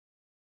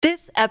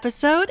This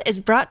episode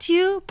is brought to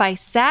you by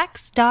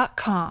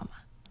Sax.com.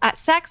 At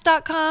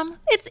Sax.com,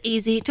 it's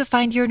easy to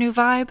find your new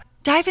vibe.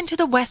 Dive into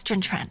the Western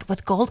trend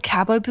with gold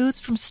cowboy boots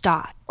from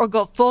Stott, or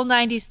go full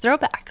 90s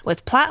throwback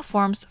with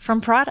platforms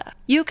from Prada.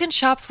 You can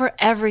shop for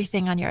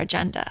everything on your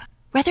agenda,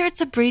 whether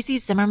it's a breezy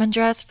Zimmermann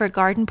dress for a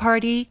garden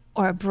party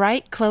or a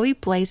bright Chloe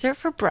blazer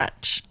for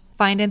brunch.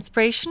 Find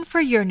inspiration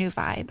for your new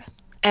vibe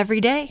every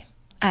day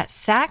at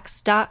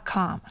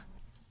Sax.com.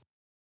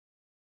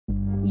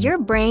 Your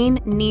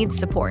brain needs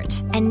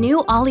support, and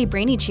new Ollie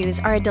Brainy Chews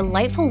are a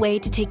delightful way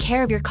to take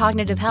care of your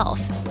cognitive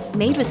health.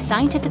 Made with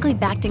scientifically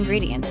backed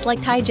ingredients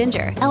like Thai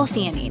ginger,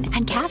 L-theanine,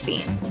 and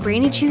caffeine,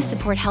 Brainy Chews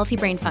support healthy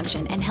brain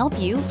function and help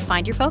you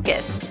find your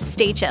focus,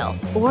 stay chill,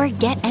 or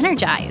get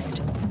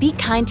energized. Be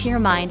kind to your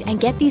mind and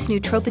get these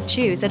nootropic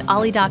chews at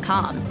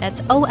ollie.com.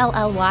 That's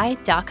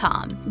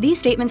OLLY.com. These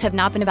statements have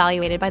not been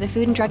evaluated by the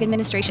Food and Drug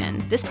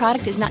Administration. This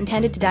product is not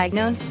intended to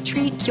diagnose,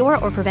 treat, cure,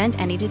 or prevent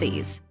any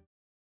disease.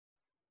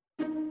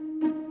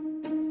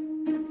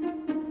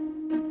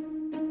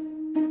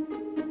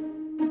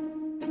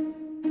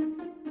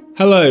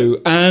 Hello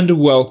and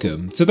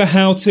welcome to the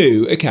How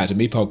To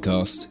Academy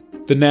podcast,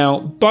 the now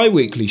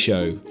bi-weekly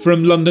show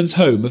from London's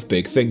home of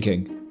big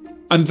thinking.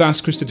 I'm Vas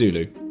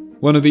Christodoulou,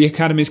 one of the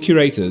Academy's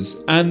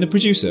curators and the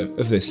producer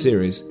of this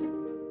series.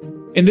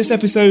 In this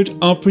episode,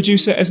 our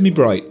producer Esme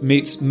Bright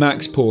meets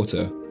Max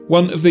Porter,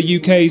 one of the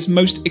UK's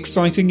most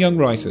exciting young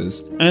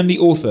writers and the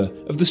author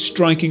of the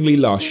strikingly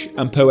lush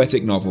and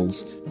poetic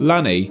novels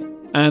Lanny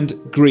and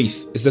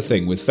Grief is the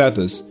Thing with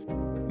Feathers.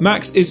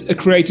 Max is a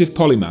creative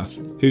polymath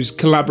who's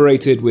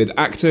collaborated with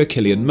actor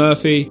Cillian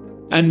Murphy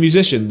and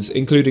musicians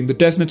including the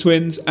Desna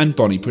Twins and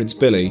Bonnie Prince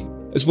Billy,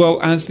 as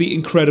well as the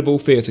incredible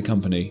theatre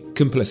company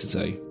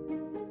Complicité.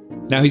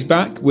 Now he's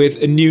back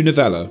with a new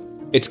novella.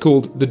 It's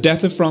called The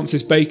Death of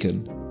Francis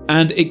Bacon,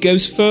 and it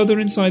goes further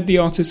inside the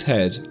artist's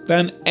head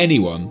than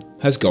anyone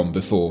has gone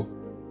before.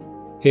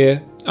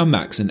 Here are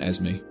Max and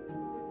Esme.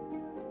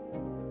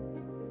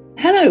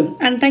 Hello,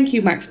 and thank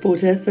you, Max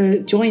Porter, for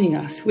joining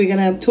us. We're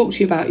going to talk to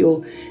you about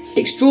your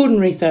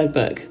extraordinary third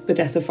book, The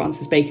Death of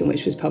Francis Bacon,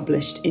 which was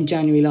published in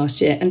January last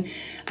year. And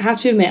I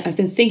have to admit, I've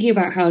been thinking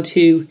about how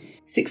to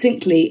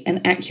succinctly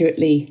and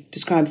accurately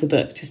describe the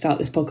book to start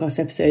this podcast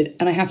episode.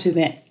 And I have to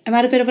admit, I'm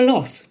at a bit of a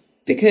loss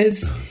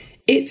because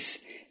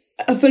it's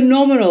a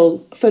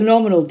phenomenal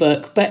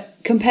book. But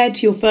compared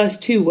to your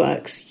first two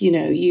works,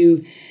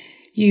 you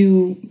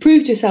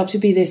proved yourself to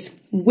be this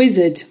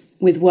wizard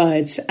with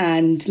words,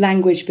 and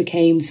language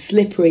became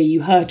slippery.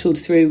 You hurtled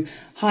through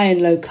high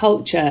and low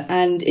culture,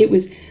 and it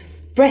was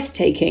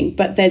breathtaking.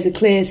 But there's a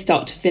clear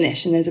start to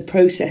finish, and there's a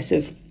process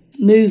of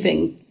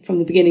moving from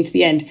the beginning to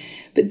the end.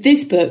 But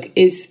this book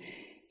is,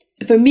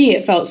 for me,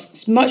 it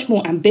felt much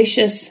more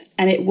ambitious,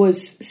 and it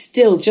was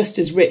still just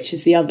as rich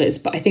as the others.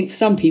 But I think for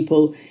some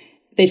people,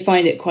 they'd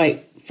find it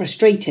quite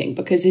frustrating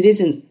because it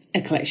isn't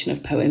a collection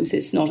of poems.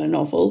 It's not a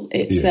novel.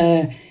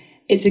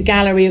 It's a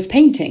gallery of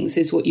paintings,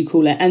 is what you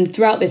call it. And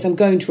throughout this, I'm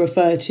going to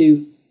refer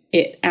to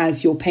it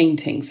as your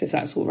paintings, if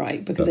that's all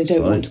right, because I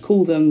don't want to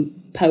call them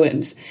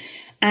poems.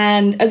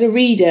 And as a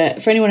reader,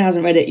 for anyone who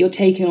hasn't read it, you're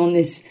taken on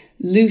this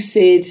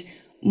lucid,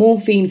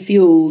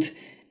 morphine-fueled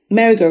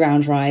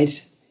merry-go-round ride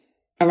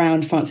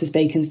around Francis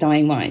Bacon's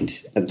dying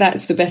mind.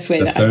 That's the best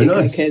way that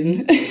I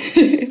can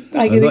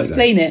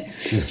explain it.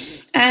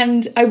 Yes.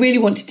 And I really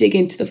want to dig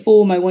into the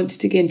form. I want to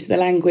dig into the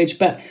language,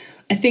 but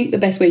I think the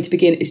best way to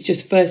begin is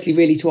just firstly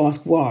really to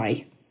ask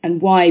why, and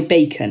why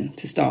Bacon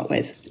to start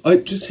with.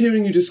 Just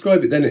hearing you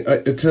describe it, then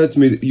it occurred to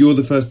me that you're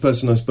the first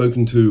person I've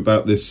spoken to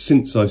about this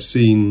since I've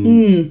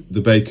seen the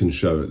Bacon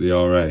show at the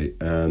RA,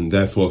 and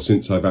therefore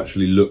since I've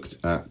actually looked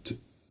at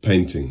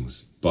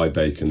paintings by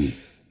Bacon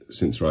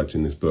since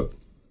writing this book.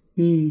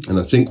 And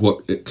I think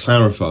what it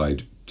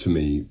clarified to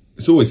me,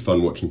 it's always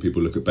fun watching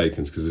people look at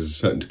Bacon's because there's a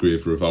certain degree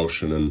of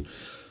revulsion and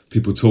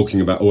people talking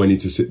about, I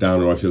need to sit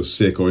down or I feel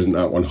sick, or isn't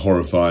that one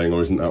horrifying,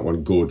 or isn't that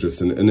one gorgeous?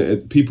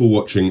 And people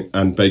watching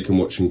and Bacon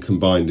watching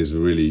combined is a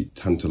really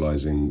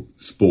tantalising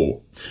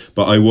sport.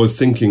 But I was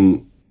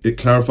thinking, it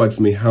clarified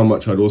for me how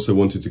much I'd also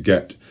wanted to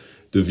get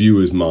the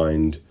viewer's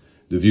mind,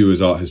 the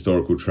viewer's art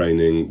historical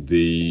training,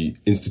 the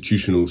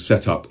institutional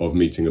setup of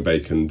meeting a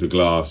Bacon, the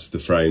glass, the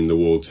frame, the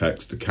wall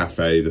text, the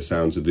cafe, the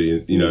sounds of the,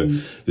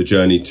 the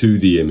journey to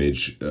the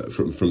image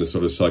from a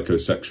sort of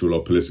psychosexual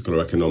or political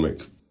or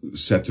economic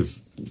set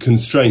of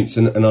constraints,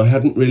 and I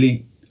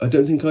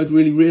don't think I'd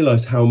really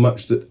realised how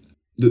much that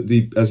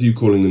the, as you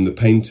calling them, the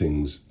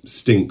paintings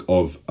stink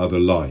of other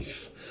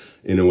life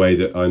in a way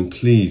that I'm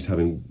pleased,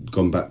 having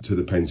gone back to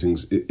the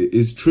paintings, it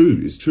is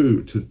true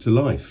to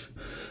life.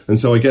 And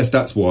so I guess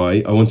that's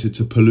why I wanted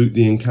to pollute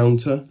the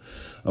encounter.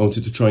 I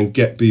wanted to try and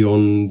get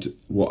beyond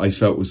what I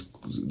felt was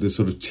the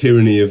sort of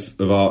tyranny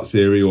of art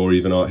theory or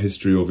even art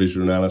history or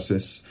visual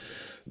analysis,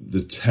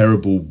 the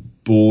terrible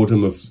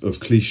boredom of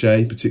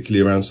cliche,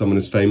 particularly around someone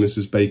as famous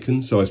as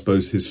Bacon. So I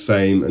suppose his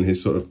fame and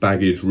his sort of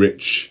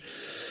baggage-rich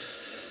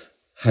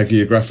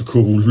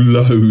hagiographical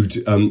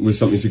load was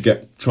something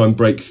to try and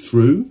break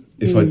through.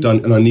 if I'd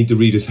done, and I need the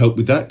reader's help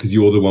with that because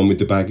you're the one with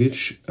the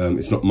baggage.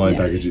 It's not my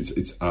baggage,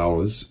 it's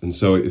ours. And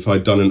so if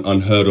I'd done an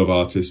unheard of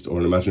artist or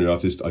an imaginary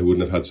artist, I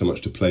wouldn't have had so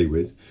much to play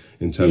with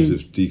in terms of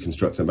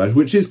deconstructing that baggage,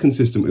 which is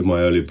consistent with my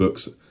earlier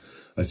books.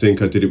 I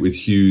think I did it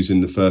with Hughes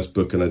in the first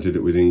book, and I did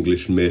it with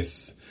English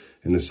Myth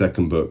in the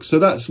second book. So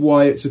that's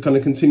why it's a kind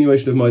of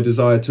continuation of my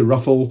desire to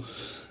ruffle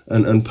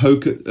and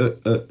poke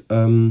at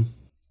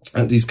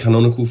these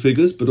canonical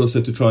figures, but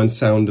also to try and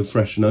sound a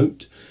fresh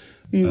note.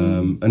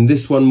 And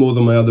this one, more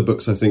than my other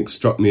books, I think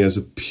struck me as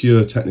a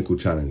pure technical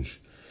challenge.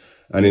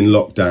 And in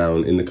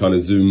lockdown, in the kind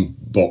of Zoom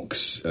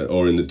box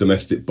or in the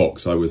domestic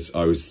box, I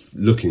was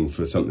looking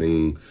for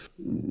something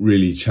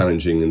really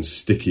challenging and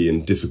sticky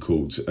and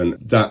difficult. And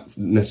that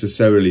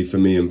necessarily, for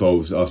me,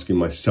 involves asking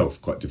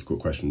myself quite difficult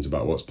questions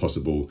about what's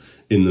possible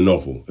in the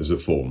novel as a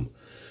form.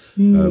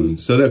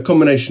 So they're a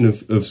combination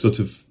of sort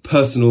of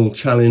personal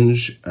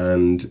challenge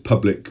and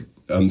public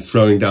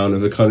throwing down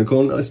of the kind of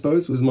corn, I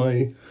suppose, was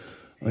my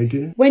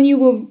idea. When you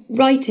were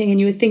writing and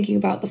you were thinking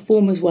about the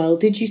form as well,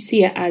 did you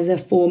see it as a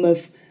form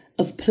of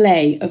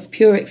play, of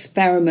pure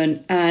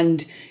experiment,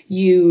 and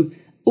you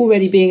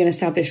already being an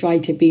established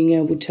writer, being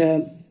able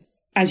to,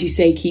 as you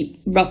say,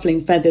 keep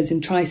ruffling feathers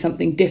and try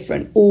something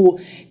different? Or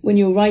when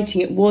you're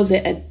writing it, was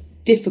it a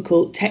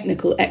difficult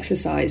technical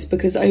exercise?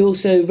 Because I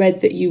also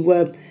read that you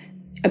were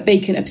a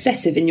Bacon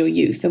obsessive in your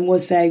youth, and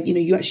was there,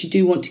 you actually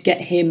do want to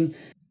get him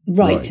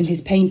right. And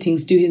his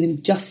paintings do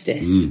him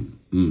justice.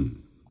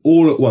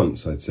 All at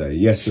once, I'd say.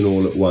 Yes, and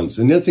all at once.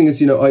 And the other thing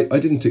is, I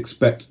didn't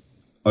expect...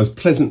 I was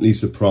pleasantly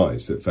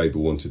surprised that Faber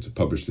wanted to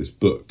publish this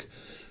book,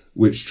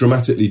 which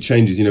dramatically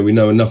changes. We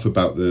know enough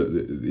about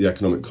the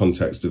economic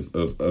context of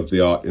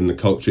the art and the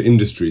culture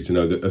industry to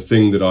know that a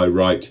thing that I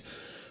write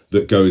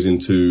that goes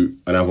into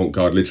an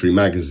avant-garde literary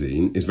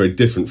magazine is very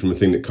different from a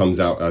thing that comes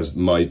out as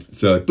my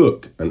third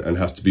book and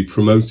has to be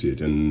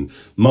promoted and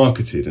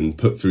marketed and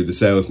put through the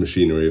sales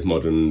machinery of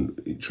modern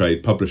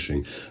trade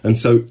publishing. And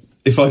so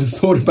if I'd have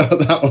thought about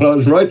that when I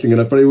was writing it,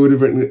 I probably would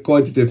have written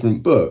quite a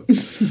different book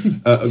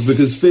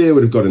because fear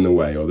would have got in the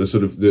way, or the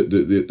sort of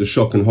the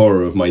shock and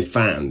horror of my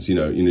fans.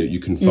 You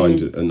can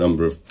find a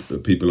number of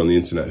people on the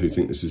internet who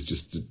think this is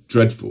just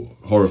dreadful,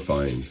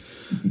 horrifying,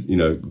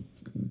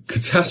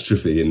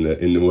 catastrophe in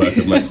the work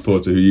of Max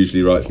Porter, who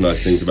usually writes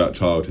nice things about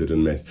childhood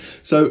and myth.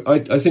 So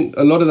I think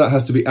a lot of that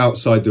has to be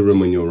outside the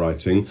room when you're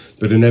writing,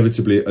 but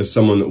inevitably, as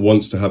someone that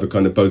wants to have a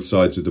kind of both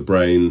sides of the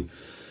brain,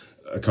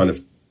 a kind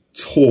of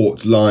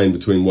taut line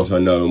between what I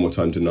know and what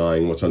I'm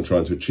denying, what I'm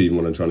trying to achieve and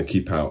what I'm trying to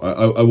keep out.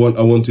 I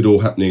want it all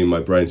happening in my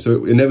brain.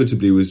 So it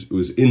inevitably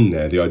was in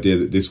there, the idea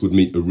that this would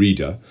meet a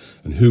reader,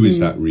 and who is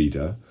that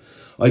reader?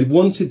 I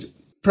wanted,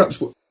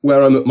 perhaps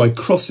where I'm at my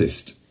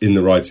crossest in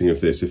the writing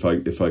of this,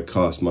 if I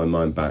cast my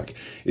mind back,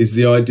 is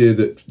the idea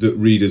that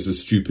readers are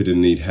stupid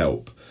and need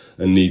help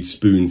and need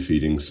spoon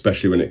feeding,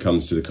 especially when it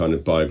comes to the kind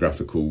of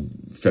biographical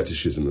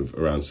fetishism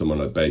around someone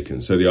like Bacon.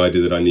 So the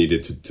idea that I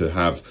needed to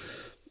have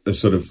a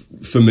sort of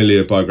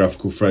familiar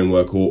biographical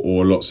framework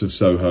or lots of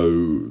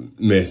Soho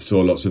myths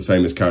or lots of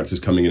famous characters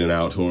coming in and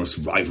out, or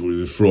a rivalry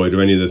with Freud, or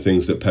any of the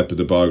things that pepper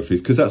the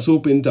biographies, because that's all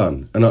been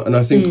done. And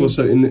I think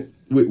also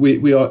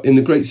we are in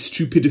the great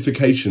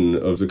stupidification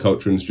of the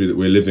culture industry that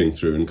we're living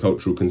through, and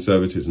cultural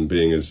conservatism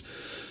being as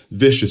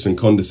vicious and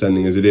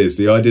condescending as it is,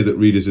 the idea that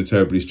readers are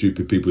terribly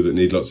stupid people that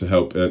need lots of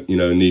help,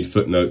 need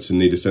footnotes and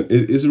need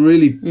is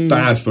really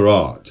bad for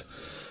art.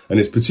 And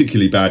it's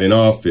particularly bad in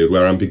our field,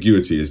 where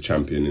ambiguity is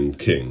champion and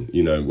king,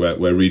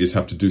 where readers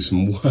have to do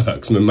some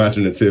work, some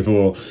imaginative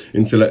or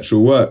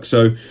intellectual work.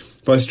 So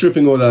by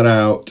stripping all that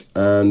out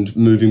and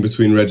moving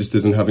between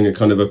registers and having a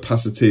kind of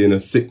opacity and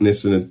a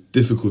thickness and a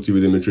difficulty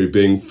with imagery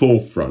being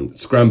forefront,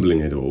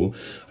 scrambling it all,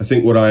 I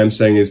think what I am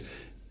saying is,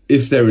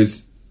 if there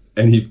is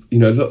any,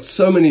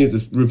 so many of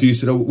the reviews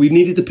said, we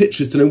needed the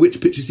pictures to know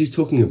which pictures he's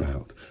talking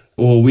about.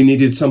 Or we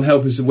needed some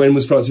help as to when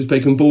was Francis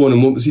Bacon born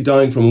and what was he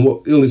dying from and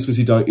what illness was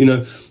he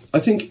dying. I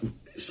think,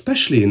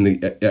 especially in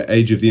the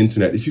age of the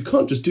internet, if you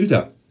can't just do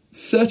that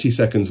 30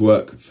 seconds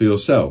work for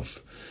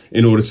yourself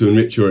in order to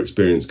enrich your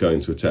experience going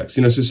to a text.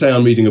 So say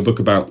I'm reading a book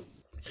about,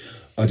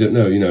 I don't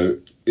know,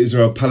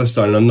 Israel,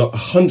 Palestine, and I'm not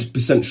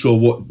 100% sure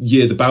what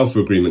year the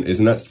Balfour Agreement is,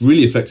 and that's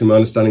really affecting my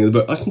understanding of the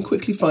book. I can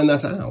quickly find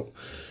that out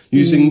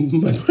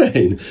using my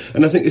brain.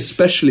 And I think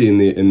especially in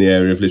the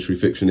area of literary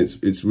fiction,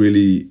 it's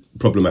really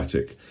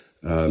problematic.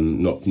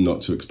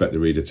 Not to expect the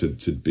reader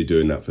to be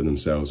doing that for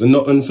themselves,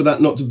 and for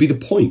that not to be the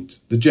point,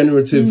 the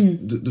generative,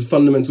 the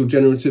fundamental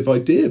generative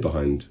idea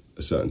behind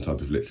a certain type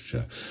of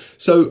literature.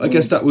 So I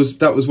guess that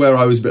was where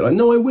I was a bit like,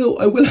 no, I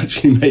will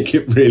actually make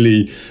it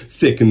really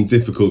thick and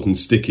difficult and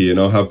sticky, and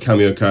I'll have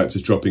cameo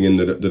characters dropping in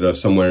that are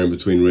somewhere in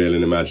between real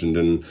and imagined,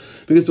 and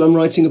because I'm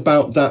writing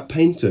about that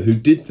painter who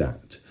did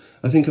that.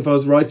 I think if I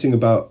was writing a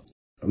book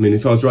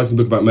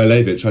about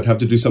Malevich, I'd have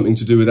to do something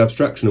to do with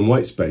abstraction and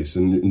white space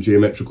and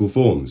geometrical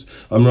forms.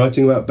 I'm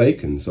writing about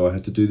Bacon, so I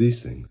had to do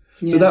these things.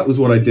 Yeah. So that was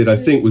what I did, I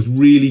think,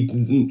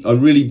 I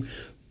really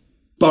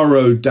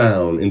burrowed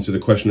down into the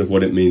question of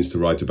what it means to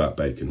write about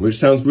Bacon, which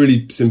sounds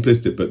really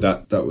simplistic, but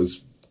that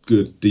was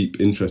good,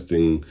 deep,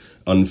 interesting,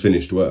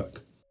 unfinished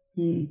work.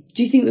 Do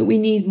you think that we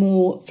need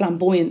more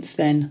flamboyance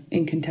then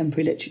in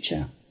contemporary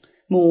literature?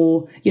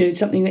 More,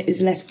 something that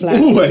is less flat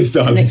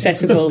and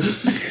accessible.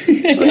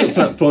 Not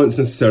flamboyance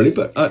necessarily,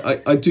 but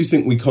I do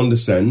think we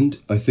condescend.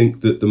 I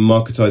think that the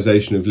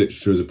marketisation of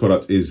literature as a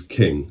product is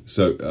king.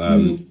 So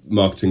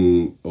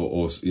marketing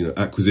or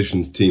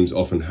acquisitions teams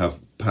often have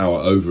power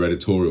over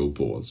editorial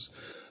boards.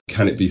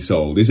 Can it be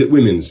sold? Is it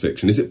women's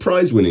fiction? Is it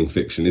prize-winning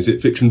fiction? Is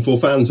it fiction for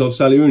fans of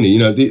Sally Rooney?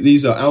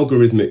 These are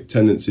algorithmic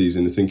tendencies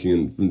in the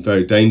thinking and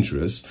very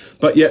dangerous.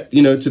 But yet,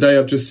 today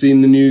I've just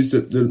seen the news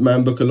that the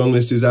Man Booker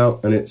longlist is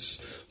out and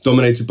it's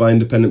dominated by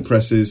independent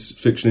presses,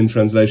 fiction in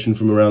translation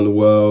from around the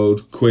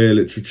world, queer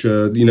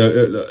literature,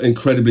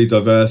 incredibly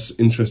diverse,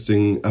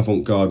 interesting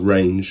avant-garde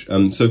range.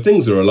 So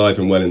things are alive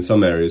and well in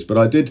some areas. But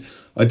I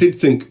did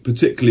think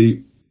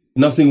particularly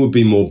nothing would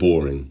be more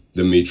boring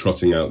than me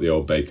trotting out the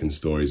old Bacon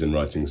stories and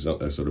writing a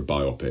sort of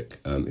biopic.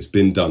 It's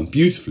been done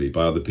beautifully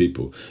by other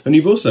people. And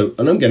you've also,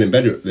 and I'm getting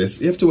better at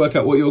this, you have to work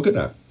out what you're good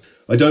at.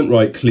 I don't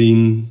write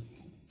clean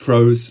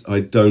prose. I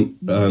don't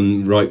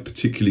write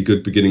particularly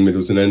good beginning,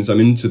 middles and ends. I'm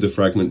into the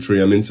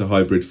fragmentary. I'm into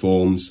hybrid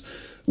forms.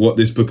 What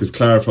this book has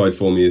clarified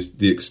for me is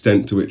the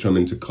extent to which I'm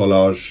into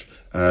collage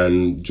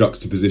and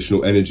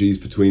juxtapositional energies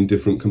between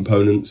different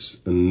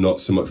components, and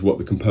not so much what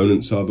the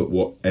components are, but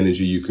what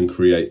energy you can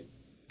create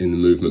in the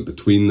movement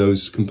between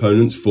those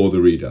components for the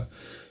reader.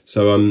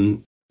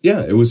 So,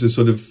 it was a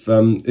sort of,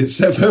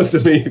 it felt to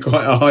me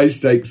quite a high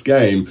stakes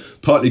game,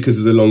 partly because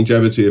of the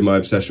longevity of my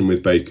obsession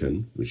with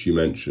Bacon, which you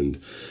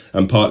mentioned,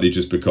 and partly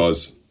just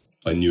because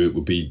I knew it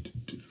would be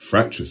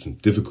fractious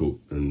and difficult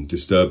and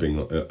disturbing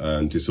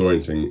and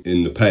disorienting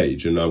in the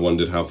page. And I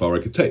wondered how far I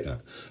could take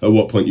that. At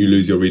what point you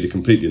lose your reader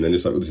completely and then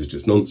it's like, well, this is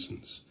just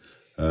nonsense.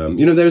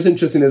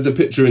 There's a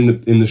picture in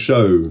the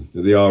show,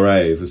 the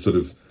RA, of a sort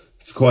of,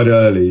 it's quite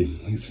early,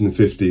 I think it's in the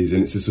 50s,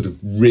 and it's a sort of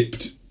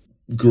ripped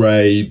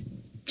grey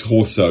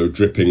torso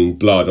dripping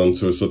blood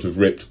onto a sort of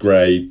ripped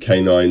grey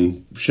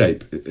canine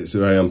shape. It's a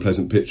very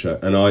unpleasant picture.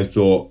 And I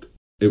thought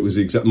it was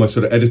my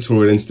sort of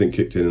editorial instinct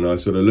kicked in, and I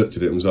sort of looked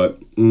at it and was like,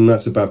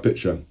 that's a bad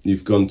picture.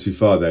 You've gone too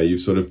far there.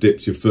 You've sort of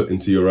dipped your foot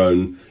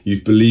into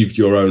you've believed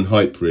your own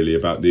hype, really,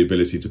 about the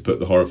ability to put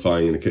the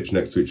horrifying and the kitchen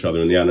next to each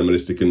other and the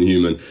animalistic and the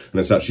human, and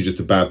it's actually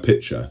just a bad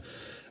picture.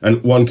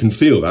 And one can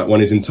feel that.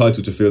 One is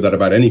entitled to feel that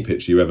about any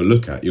picture you ever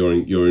look at.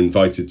 You're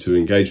invited to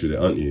engage with it,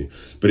 aren't you?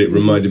 But it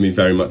reminded me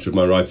very much of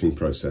my writing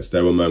process.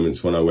 There were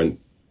moments when I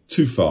went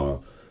too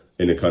far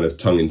in a kind of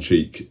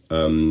tongue-in-cheek,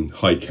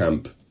 high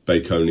camp,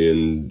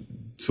 Baconian,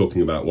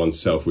 talking about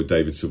oneself with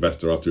David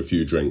Sylvester after a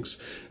few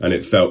drinks, and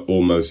it felt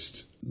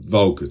almost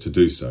vulgar to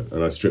do so.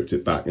 And I stripped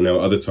it back. And there were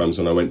other times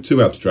when I went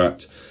too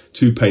abstract,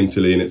 too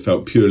painterly, and it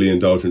felt purely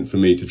indulgent for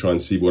me to try and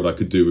see what I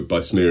could do by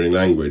smearing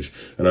language.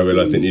 And I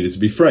realised it needed to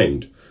be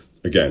framed.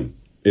 Again,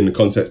 in the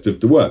context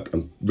of the work.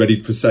 I'm ready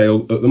for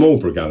sale at the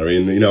Marlborough Gallery,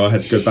 and, I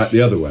had to go back the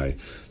other way.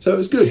 So it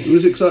was good. It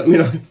was exciting.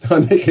 I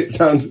make it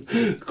sound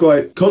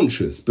quite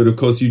conscious, but of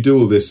course you do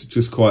all this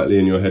just quietly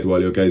in your head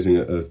while you're gazing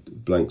at a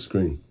blank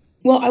screen.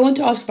 Well, I want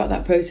to ask about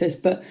that process,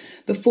 but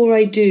before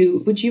I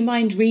do, would you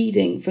mind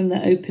reading from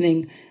the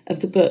opening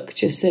of the book,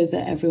 just so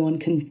that everyone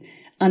can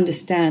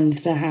understand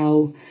the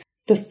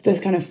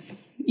kind of...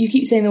 You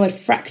keep saying the word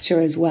fracture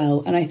as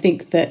well, and I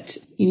think that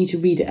you need to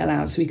read it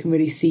aloud so we can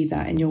really see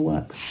that in your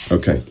work.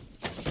 Okay.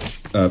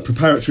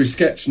 Preparatory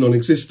sketch,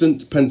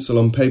 non-existent, pencil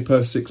on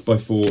paper, 6 by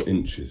 4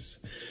 inches.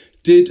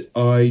 Did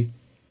I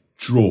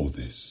draw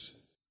this?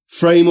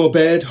 Frame or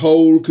bed,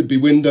 hole, could be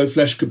window,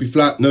 flesh could be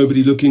flat,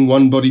 nobody looking,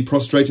 one body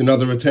prostrate,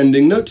 another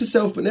attending. Note to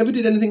self, but never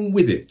did anything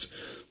with it.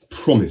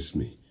 Promise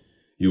me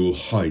you will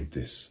hide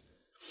this.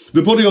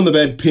 The body on the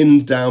bed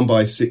pinned down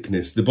by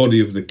sickness, the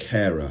body of the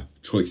carer,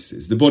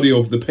 choices, the body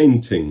of the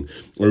painting,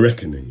 a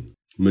reckoning,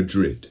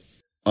 Madrid,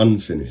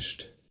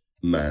 unfinished,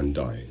 man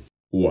dying.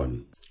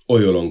 1.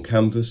 Oil on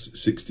canvas,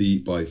 60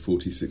 by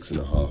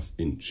 46.5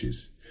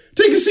 inches.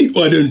 Take a seat,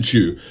 why don't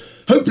you?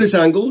 Hopeless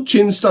angle,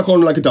 chin stuck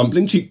on like a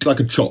dumpling, cheek like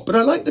a chop, but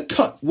I like the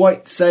cut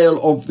white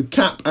sail of the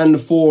cap and the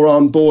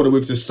forearm border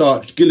with the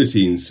starched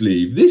guillotine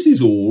sleeve. This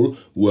is all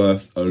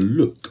worth a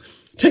look.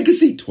 Take a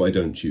seat, why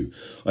don't you?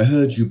 I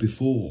heard you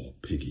before,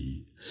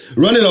 piggy.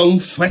 Run along,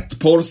 fat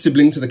poor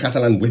sibling to the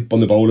Catalan whip on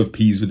the bowl of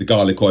peas with the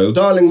garlic oil.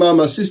 Darling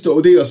mama, sister,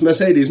 oh Dios,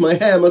 Mercedes, my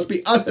hair must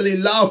be utterly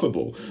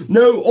laughable.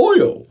 No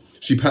oil.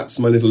 She pats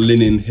my little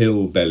linen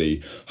hill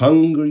belly.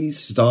 Hungry,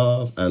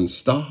 starve, and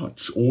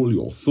starch all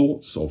your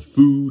thoughts of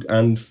food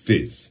and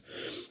fizz.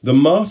 The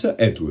martyr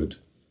Edward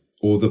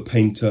or the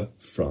painter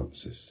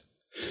Francis?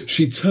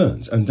 She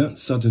turns, and that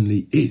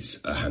suddenly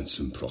is a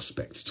handsome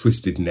prospect.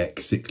 Twisted neck,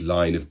 thick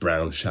line of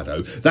brown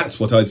shadow. That's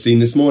what I'd seen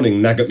this morning.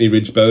 Nag at me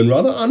ridge bone,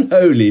 rather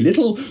unholy.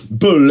 Little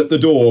bull at the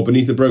door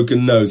beneath a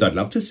broken nose. I'd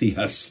love to see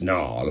her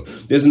snarl.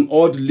 There's an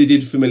odd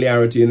lidded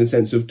familiarity in the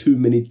sense of too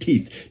many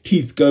teeth.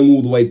 Teeth going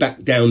all the way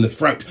back down the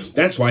throat.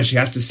 That's why she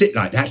has to sit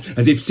like that,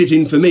 as if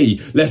sitting for me,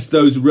 lest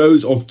those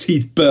rows of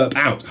teeth burp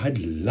out. I'd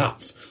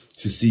love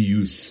to see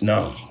you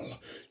snarl.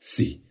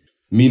 See.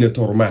 Mina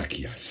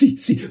tauromachia.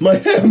 See, my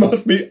hair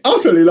must be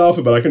utterly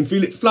laughable. I can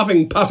feel it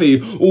fluffing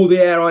puffy. All the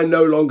air I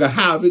no longer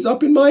have is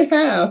up in my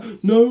hair.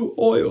 No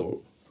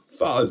oil.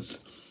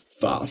 Fuzz.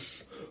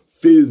 Fuss.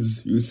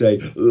 Fizz, you say.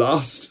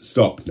 Lust.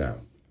 Stop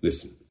now.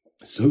 Listen.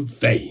 So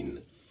vain.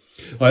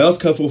 I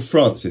ask her for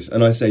Francis,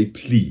 and I say,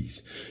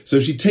 please. So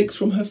she takes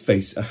from her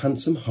face a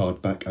handsome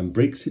hardback and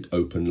breaks it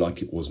open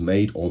like it was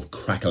made of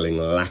crackling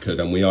lacquered,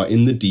 and we are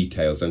in the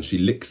details, and she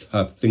licks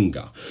her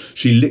finger.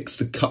 She licks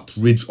the cut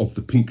ridge of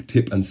the pink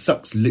tip and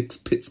sucks, licks,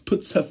 pits,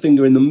 puts her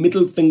finger in the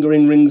middle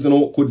fingering rings an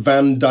awkward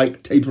Van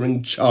Dyke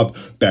tapering chub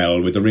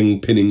bell with the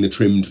ring pinning the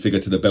trimmed figure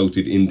to the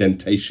belted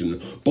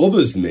indentation.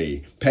 Bothers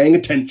me. Paying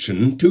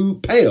attention. Too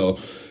pale.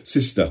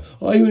 Sister,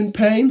 are you in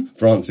pain?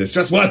 Francis,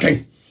 just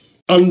working.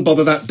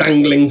 Unbother that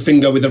dangling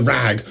finger with a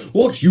rag.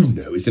 What you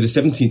know is that a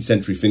 17th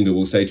century finger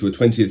will say to a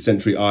 20th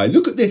century eye,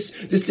 look at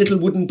this little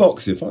wooden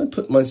box. If I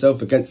put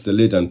myself against the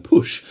lid and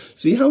push,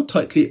 see how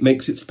tightly it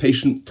makes its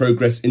patient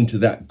progress into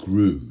that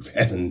groove.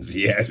 Heavens,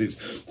 yes,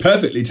 it's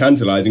perfectly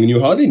tantalising, and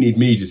you hardly need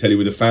me to tell you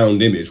with a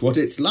found image what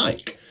it's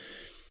like.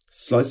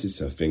 Slices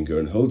her finger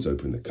and holds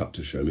open the cut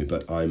to show me,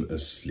 but I'm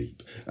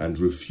asleep and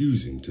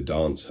refusing to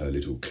dance her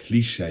little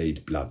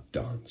cliched blood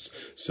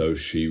dance. So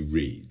she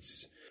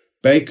reads,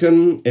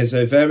 Bacon is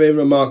a very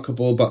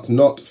remarkable but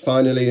not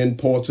finally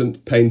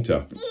important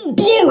painter.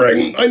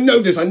 Boring! I know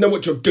this, I know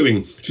what you're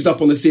doing. She's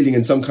up on the ceiling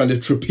in some kind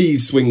of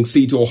trapeze swing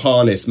seat or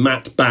harness,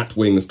 matte bat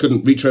wings,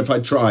 couldn't reach her if I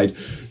tried.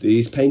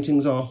 These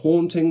paintings are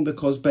haunting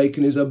because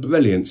Bacon is a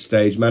brilliant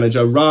stage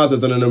manager rather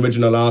than an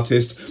original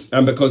artist,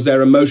 and because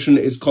their emotion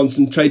is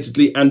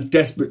concentratedly and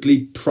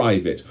desperately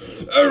private.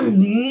 Oh,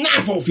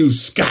 naff off, you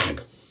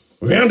skag!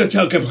 Rien de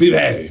tel que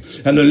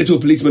privé. And the little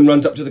policeman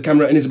runs up to the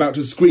camera and is about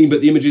to scream,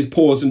 but the image is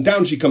paused, and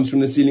down she comes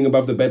from the ceiling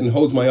above the bed and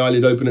holds my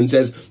eyelid open and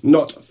says,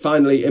 not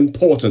finally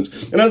important.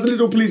 And as the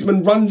little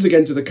policeman runs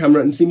again to the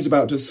camera and seems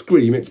about to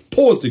scream, it's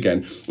paused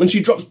again, and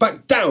she drops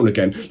back down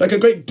again, like a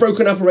great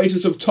broken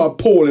apparatus of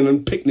tarpaulin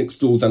and picnic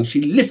stools, and she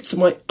lifts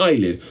my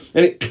eyelid,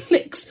 and it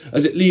clicks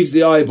as it leaves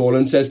the eyeball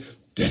and says,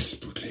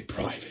 desperately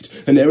private.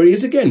 And there he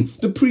is again,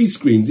 the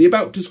pre-scream, the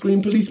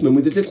about-to-scream policeman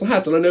with his little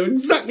hat, and I know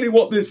exactly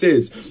what this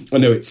is. I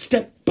know it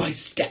step by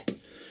step.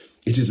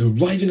 It is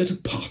arriving at a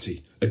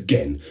party,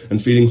 again,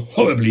 and feeling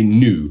horribly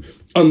new,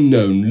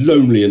 unknown,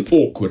 lonely and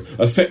awkward,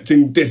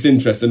 affecting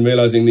disinterest and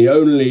realising the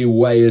only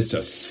way is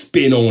to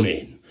spin on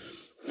in.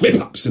 Whip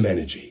up some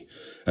energy.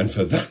 And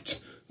for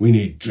that, we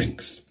need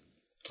drinks.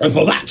 And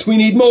for that, we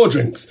need more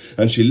drinks.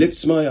 And she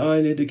lifts my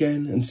eyelid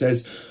again and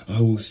says,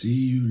 I will see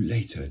you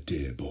later,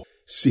 dear boy.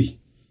 Si.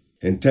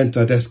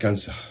 Intenta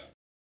descansar.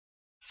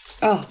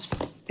 Oh,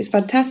 it's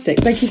fantastic.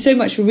 Thank you so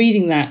much for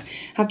reading that. I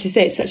have to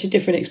say, it's such a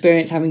different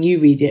experience having you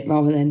read it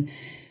rather than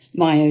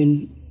my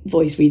own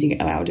voice reading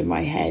it aloud in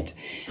my head.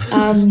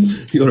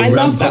 You've got to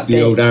ramp up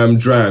the old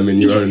am-dram in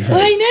your own head.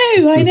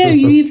 I know.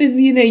 You even,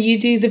 you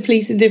do the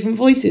police in different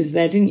voices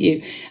there, didn't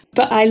you?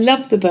 But I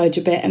love the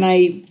Berger bit,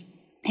 and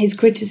his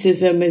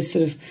criticism is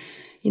sort of,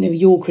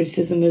 your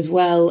criticism as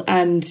well.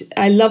 And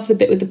I love the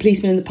bit with the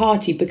policeman in the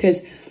party,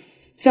 because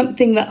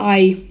something that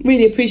I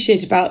really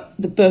appreciate about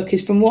the book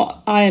is, from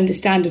what I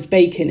understand of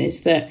Bacon,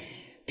 is that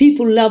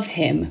people love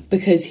him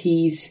because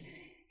he's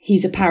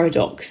a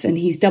paradox and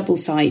he's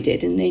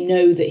double-sided, and they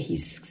know that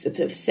he's sort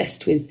of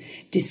obsessed with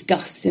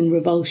disgust and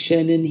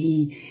revulsion, and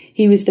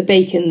he was the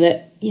Bacon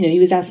that, he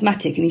was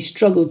asthmatic and he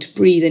struggled to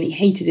breathe and he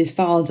hated his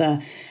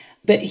father,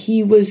 but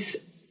he was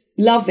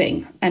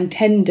loving and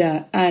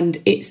tender, and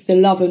it's the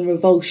love and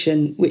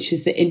revulsion which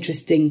is the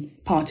interesting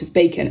part of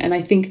Bacon. And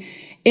I think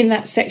in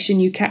that section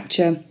you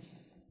capture,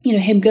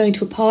 him going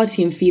to a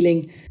party and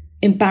feeling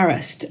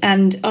embarrassed.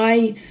 And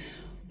I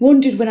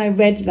wondered when I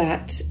read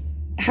that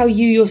how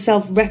you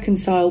yourself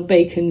reconcile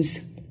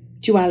Bacon's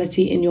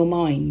duality in your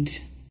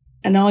mind.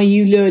 And are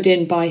you lured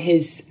in by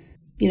his,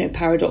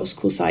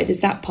 paradoxical side? Is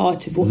that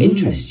part of what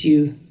interests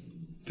you?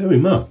 Very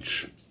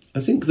much.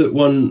 I think that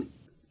one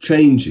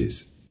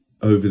changes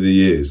over the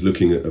years,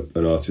 looking at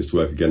an artist's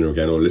work again and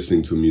again, or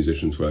listening to a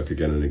musician's work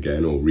again and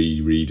again, or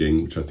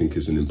rereading, which I think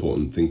is an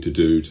important thing to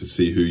do, to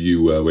see who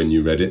you were when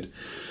you read it.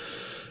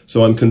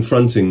 So I'm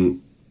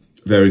confronting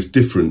various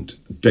different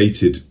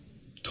dated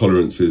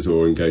tolerances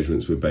or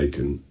engagements with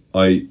Bacon.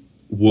 I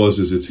was,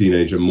 as a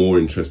teenager, more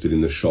interested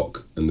in the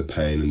shock and the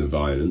pain and the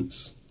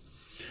violence.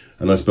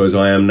 And I suppose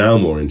I am now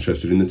more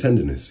interested in the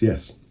tenderness,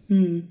 yes.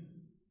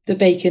 The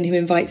Bacon who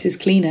invites his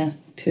cleaner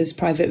to his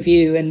private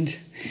view and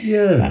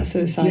that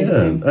sort of side of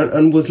him.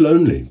 And was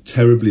lonely,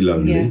 terribly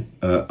lonely,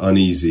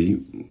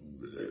 uneasy,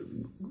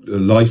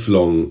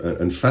 lifelong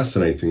and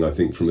fascinating, I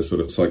think, from a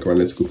sort of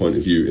psychoanalytical point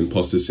of view,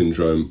 imposter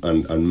syndrome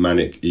and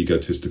manic,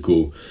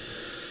 egotistical,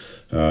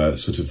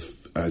 sort of,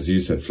 as you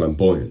said,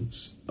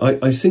 flamboyance.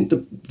 I think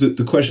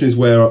the question is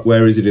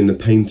where is it in the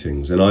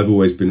paintings? And I've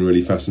always been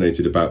really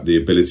fascinated about the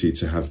ability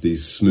to have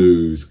these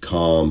smooth,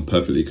 calm,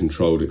 perfectly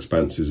controlled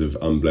expanses of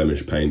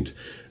unblemished paint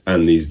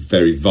and these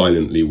very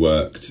violently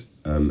worked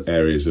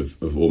areas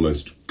of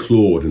almost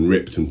clawed and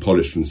ripped and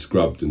polished and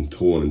scrubbed and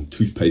torn and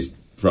toothpaste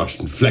brushed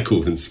and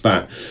fleckled and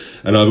spat.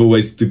 And I've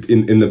always,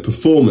 in the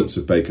performance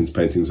of Bacon's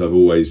paintings, I've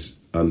always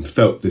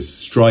felt this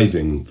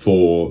striving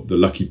for the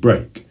lucky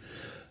break.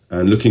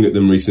 And looking at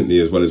them recently,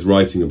 as well as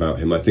writing about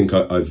him, I think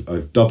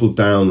I've doubled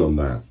down on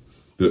that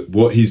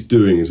what he's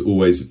doing is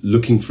always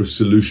looking for a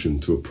solution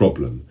to a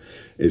problem.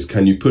 Is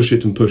can you push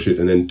it,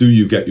 and then do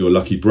you get your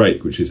lucky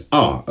break, which is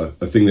a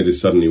thing that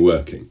is suddenly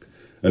working.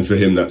 And for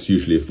him, that's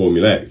usually a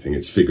formulaic thing.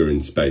 Its figure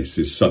in space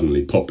is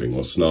suddenly popping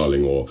or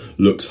snarling or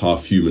looks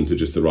half human to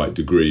just the right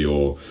degree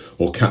or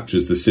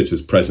captures the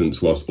sitter's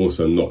presence whilst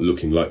also not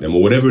looking like them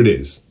or whatever it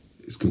is.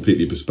 It's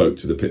completely bespoke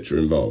to the picture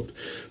involved.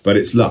 But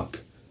it's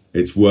luck.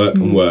 It's work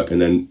and work and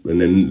then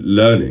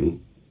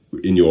learning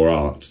in your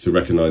art to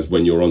recognise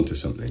when you're onto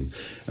something.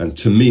 And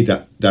to me,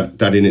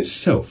 that in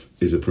itself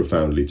is a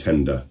profoundly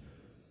tender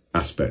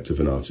aspect of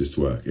an artist's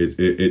work.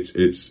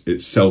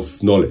 It's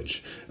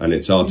self-knowledge and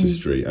it's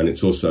artistry and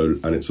it's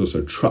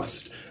also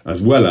trust,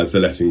 as well as the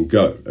letting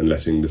go and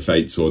letting the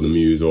fates or the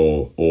muse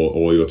or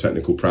your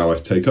technical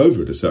prowess take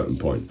over at a certain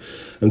point.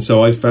 And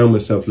so I found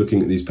myself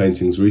looking at these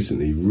paintings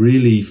recently,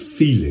 really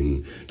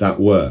feeling that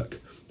work,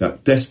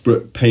 that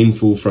desperate,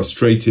 painful,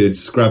 frustrated,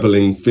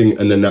 scrabbling thing,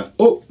 and then that,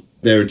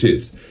 there it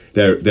is.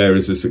 There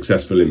is a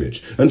successful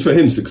image. And for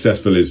him,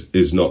 successful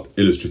is not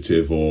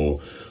illustrative or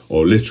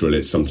literal.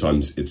 It's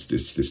sometimes it's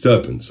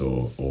disturbance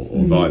or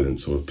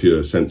violence or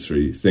pure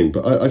sensory thing.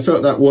 But I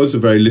felt that was a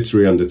very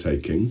literary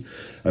undertaking,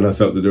 and I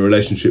felt that the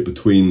relationship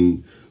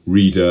between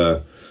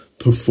reader,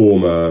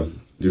 performer,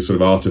 this sort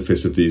of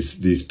artifice of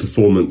these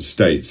performance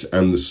states,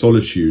 and the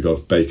solitude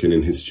of Bacon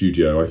in his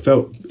studio, I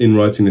felt in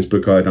writing this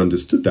book I had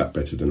understood that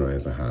better than I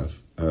ever have.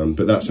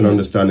 But that's an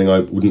understanding I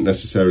wouldn't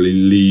necessarily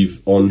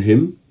leave on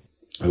him.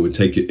 I would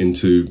take it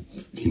into,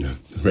 the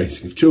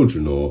raising of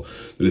children or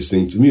the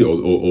listening to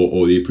music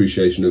or the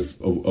appreciation of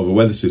a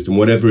weather system,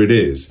 whatever it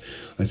is.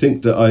 I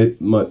think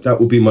that that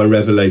will be my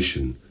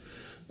revelation,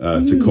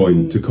 to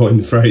coin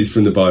the phrase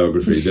from the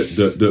biography,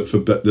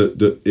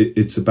 that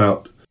it's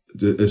about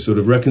the sort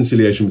of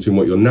reconciliation between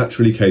what you're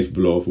naturally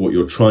capable of, what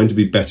you're trying to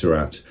be better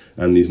at,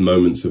 and these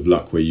moments of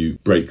luck where you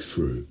break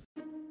through.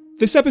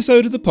 This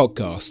episode of the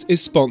podcast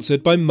is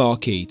sponsored by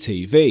Marquee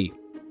TV.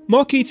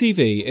 Marquee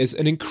TV is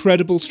an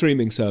incredible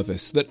streaming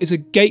service that is a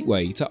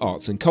gateway to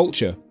arts and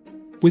culture.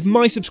 With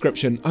my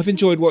subscription, I've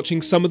enjoyed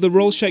watching some of the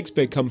Royal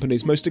Shakespeare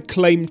Company's most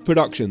acclaimed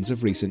productions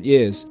of recent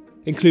years,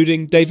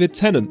 including David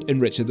Tennant in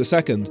Richard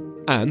II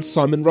and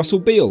Simon Russell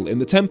Beale in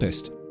The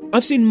Tempest.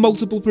 I've seen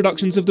multiple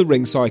productions of The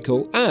Ring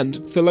Cycle and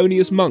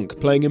Thelonious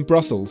Monk playing in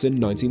Brussels in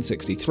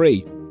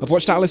 1963. I've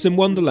watched Alice in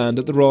Wonderland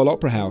at the Royal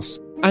Opera House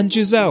and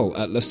Giselle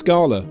at La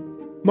Scala.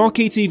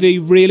 Marquee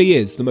TV really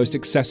is the most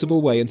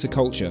accessible way into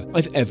culture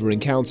I've ever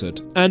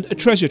encountered, and a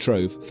treasure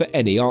trove for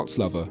any arts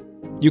lover.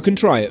 You can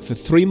try it for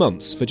 3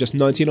 months for just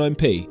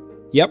 99p.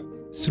 Yep,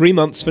 3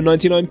 months for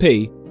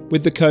 99p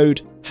with the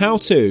code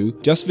HOWTO.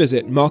 Just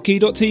visit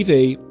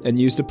marquee.tv and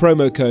use the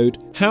promo code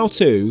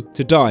HOWTO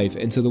to dive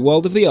into the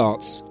world of the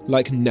arts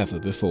like never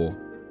before.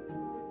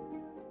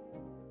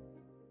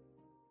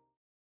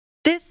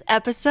 This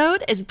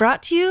episode is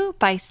brought to you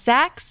by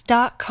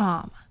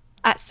Saks.com.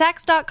 At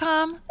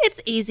Saks.com,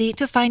 it's easy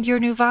to find your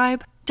new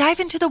vibe.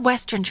 Dive into the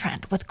Western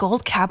trend with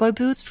gold cowboy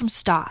boots from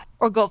Stott,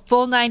 or go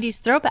full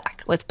 90s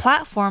throwback with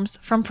platforms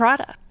from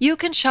Prada. You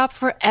can shop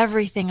for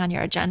everything on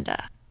your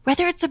agenda,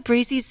 whether it's a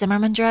breezy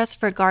Zimmermann dress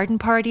for a garden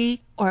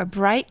party or a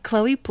bright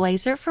Chloe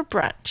blazer for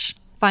brunch.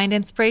 Find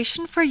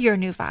inspiration for your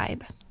new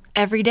vibe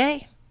every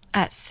day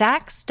at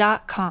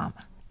Saks.com.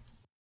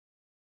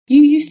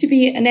 You used to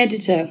be an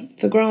editor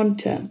for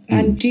Granta,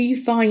 and do you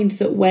find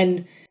that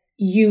when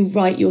you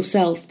write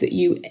yourself that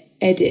you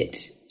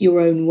edit your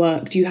own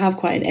work? Do you have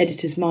quite an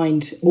editor's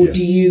mind, or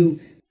do you?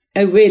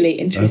 Oh, really?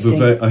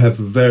 Interesting. I have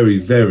a very,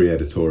 very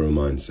editorial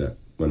mindset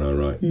when I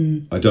write.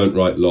 I don't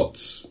write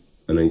lots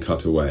and then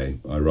cut away.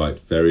 I write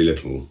very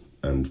little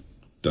and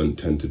don't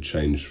tend to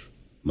change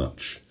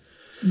much.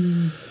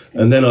 And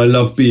then I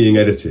love being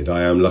edited.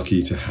 I am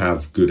lucky to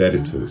have good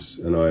editors,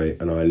 and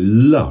I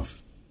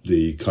love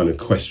the kind of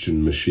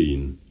question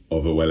machine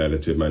of a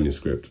well-edited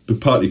manuscript,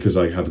 but partly because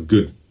I have a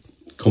good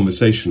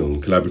conversational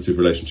and collaborative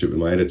relationship with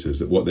my editors,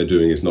 that what they're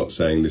doing is not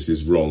saying this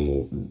is wrong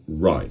or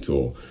right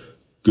or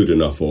good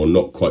enough or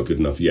not quite good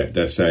enough yet.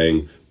 They're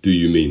saying, do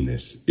you mean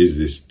this? Is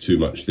this too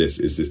much this?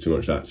 Is this too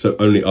much that? So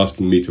only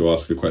asking me to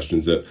ask the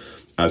questions that,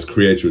 as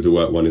creator of the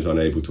work, one is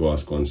unable to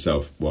ask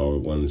oneself while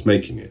one is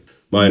making it.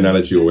 My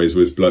analogy always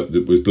was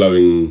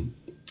blowing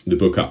the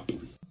book up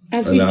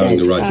and allowing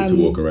the writer to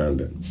walk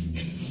around it.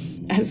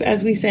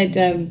 As we said,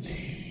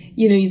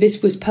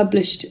 this was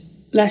published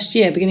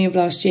beginning of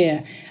last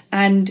year.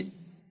 And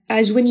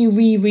as when you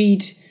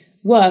reread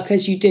work,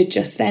 as you did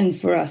just then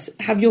for us,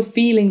 have your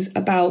feelings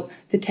about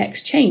the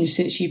text changed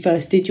since you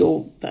first did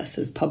your first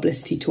sort of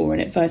publicity tour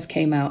and it first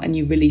came out and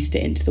you released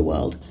it into the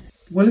world?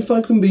 Well, if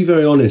I can be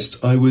very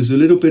honest, I was a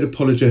little bit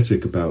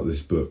apologetic about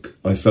this book.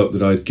 I felt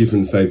that I'd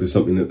given Faber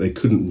something that they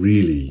couldn't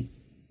really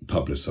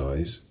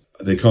publicise.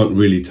 They can't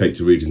really take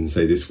to readers and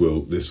say, this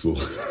will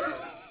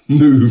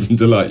move and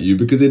delight you,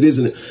 because it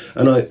isn't.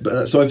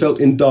 And so I felt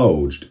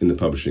indulged in the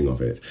publishing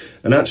of it.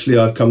 And actually,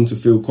 I've come to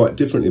feel quite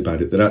differently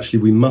about it, that actually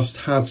we must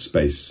have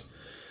space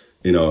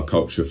in our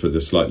culture for the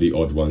slightly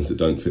odd ones that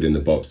don't fit in the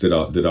box,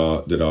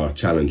 that are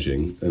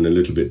challenging and a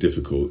little bit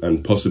difficult,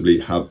 and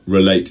possibly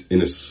relate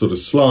in a sort of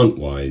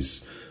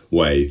slantwise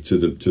way to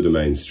the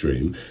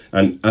mainstream.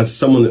 And as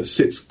someone that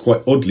sits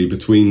quite oddly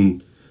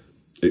between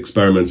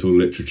experimental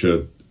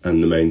literature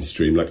and the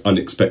mainstream, like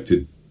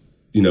unexpected,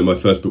 my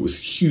first book was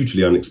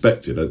hugely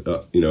unexpected.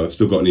 I've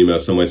still got an email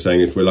somewhere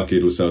saying if we're lucky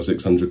it'll sell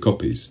 600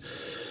 copies.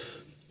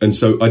 And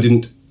so I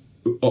didn't,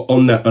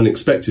 on that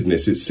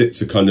unexpectedness, it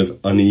sits a kind of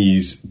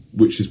unease,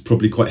 which is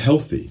probably quite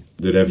healthy,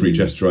 that every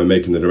gesture I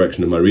make in the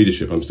direction of my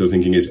readership, I'm still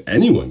thinking, is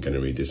anyone going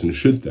to read this, and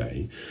should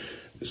they?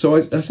 So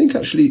I think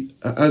actually,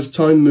 as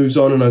time moves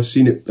on, and I've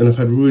seen it, and I've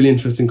had really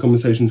interesting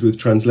conversations with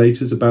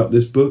translators about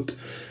this book,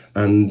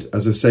 and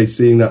as I say,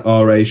 seeing that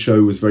RA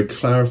show was very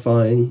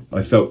clarifying.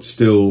 I felt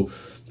still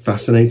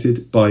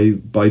fascinated by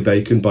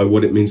Bacon, by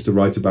what it means to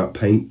write about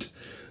paint.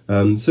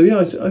 I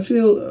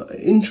feel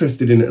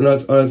interested in it, and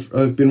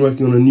I've been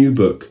working on a new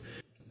book,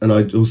 and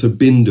I also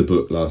binned a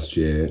book last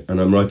year,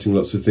 and I'm writing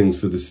lots of things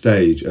for the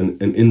stage,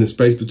 and in the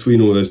space between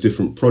all those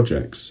different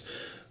projects,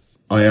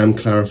 I am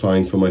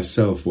clarifying for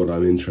myself what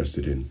I'm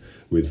interested in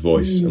with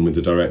voice and with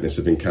the directness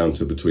of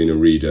encounter between a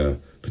reader,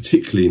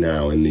 particularly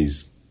now in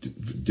these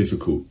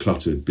difficult,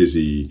 cluttered,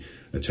 busy,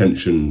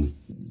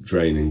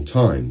 attention-draining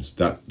times.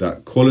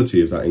 That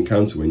quality of that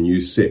encounter when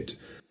you sit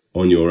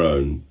on your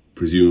own,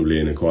 presumably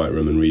in a quiet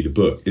room, and read a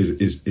book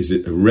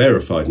is a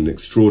rarefied and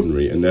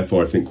extraordinary, and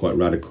therefore I think quite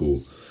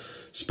radical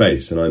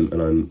space.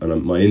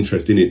 And my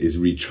interest in it is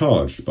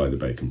recharged by the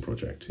Bacon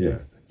Project. Yeah.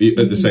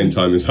 At the same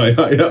time as I'm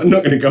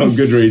not going to go on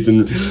Goodreads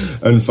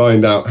and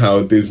find out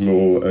how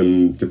dismal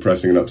and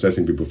depressing and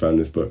upsetting people found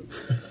this book.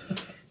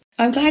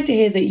 I'm glad to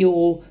hear that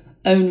your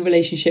own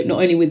relationship,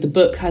 not only with the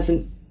book,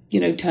 hasn't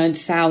turned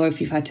sour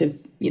if you've had to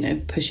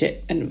push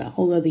it, and a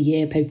whole other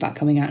year, paperback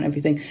coming out and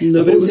everything.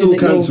 No, but it was all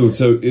cancelled,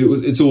 so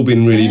it's all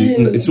been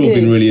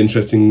really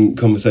interesting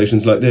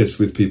conversations like this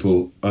with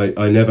people.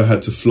 I never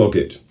had to flog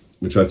it,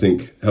 which I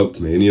think helped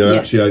me. And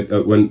yes. Actually,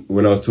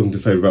 when I was talking to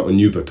Favour about my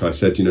new book, I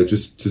said,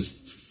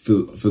 just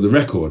for the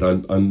record,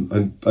 I'm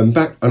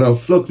back, and I'll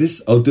flog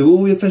this. I'll do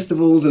all your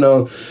festivals, and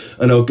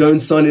I'll go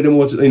and sign it and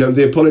watch it.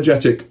 The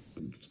apologetic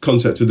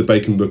concept of the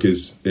Bacon book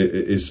is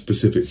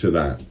specific to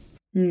that.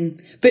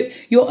 But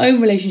your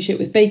own relationship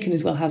with Bacon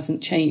as well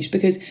hasn't changed,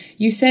 because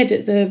you said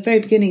at the very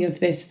beginning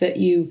of this that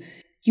you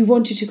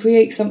wanted to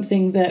create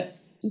something that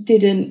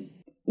didn't,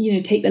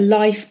 take the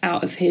life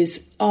out of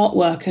his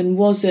artwork and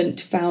wasn't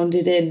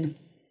founded in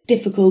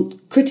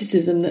difficult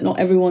criticism that not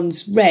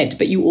everyone's read,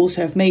 but you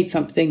also have made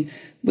something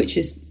which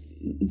is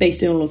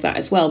based in all of that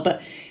as well.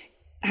 But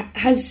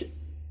has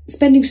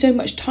spending so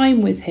much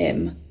time with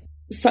him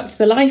sucked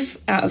the life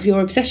out of your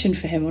obsession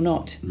for him or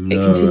not? No,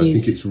 it continues. I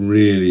think it's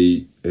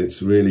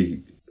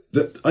really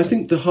I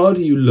think the harder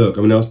you look,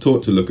 I was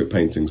taught to look at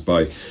paintings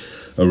by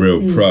a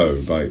real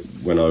pro by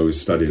when I was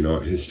studying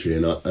art history,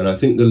 and I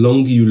think the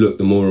longer you look,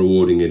 the more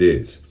rewarding it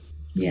is.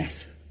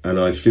 Yes. And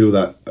I feel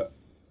that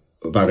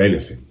about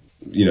anything,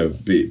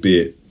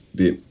 be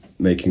it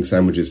making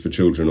sandwiches for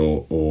children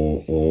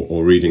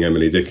or reading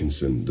Emily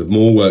Dickinson. The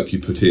more work you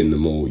put in, the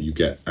more you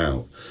get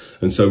out.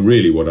 And so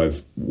really what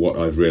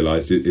I've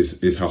realised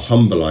is how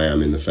humble I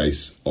am in the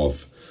face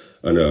of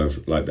an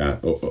oeuvre like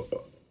that,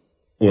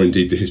 or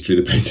indeed the history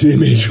of the painted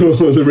image or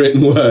the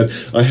written word.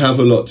 I have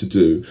a lot to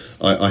do.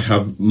 I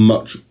have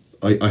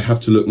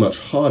to look much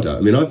harder.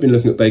 I've been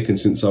looking at Bacon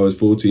since I was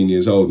 14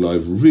 years old, and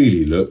I've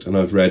really looked, and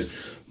I've read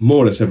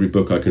more or less every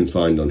book I can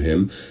find on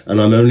him, and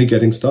I'm only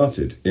getting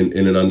started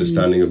in an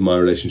understanding of my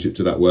relationship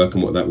to that work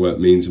and what that work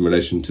means in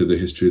relation to the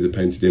history of the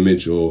painted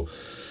image.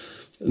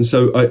 And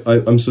so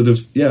I'm sort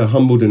of,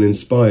 humbled and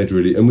inspired,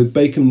 really. And with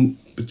Bacon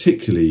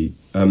particularly,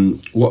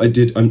 what I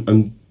did,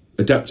 I'm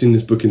adapting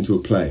this book into a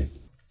play.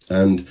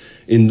 And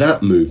in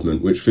that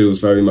movement, which feels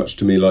very much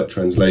to me like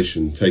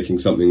translation, taking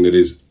something that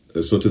is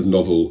a sort of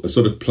novel, a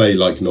sort of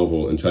play-like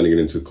novel, and turning it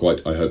into quite,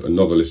 I hope, a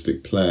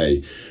novelistic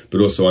play. But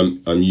also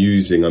I'm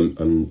using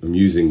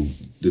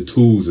the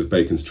tools of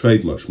Bacon's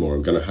trade much more.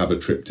 I'm going to have a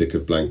triptych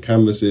of blank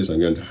canvases. I'm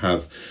going to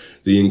have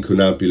the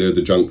incunabula,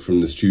 the junk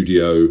from the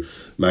studio,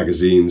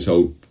 magazines,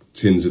 old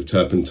tins of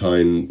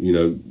turpentine,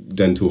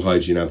 dental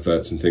hygiene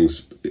adverts and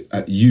things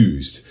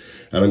used.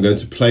 And I'm going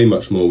to play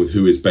much more with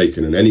who is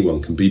Bacon, and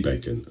anyone can be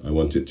Bacon. I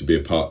want it to be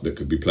a part that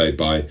could be played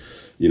by,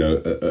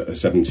 a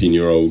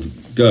 17-year-old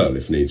girl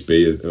if needs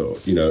be.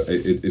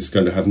 It's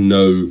going to have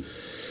no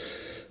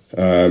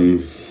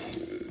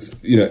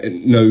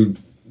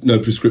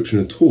prescription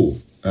at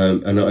all.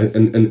 And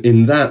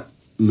in that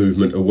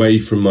movement away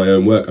from my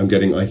own work, I'm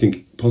getting, I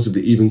think,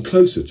 possibly even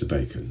closer to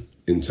Bacon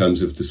in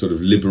terms of the sort of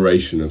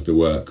liberation of the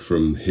work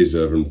from his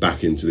oeuvre and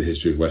back into the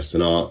history of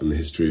Western art and the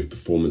history of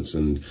performance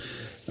and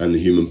the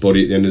human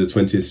body at the end of the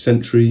 20th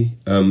century.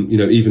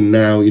 Even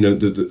now,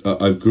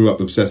 I grew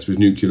up obsessed with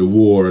nuclear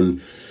war, and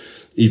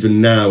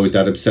even now with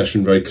that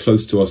obsession very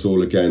close to us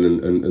all again,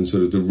 and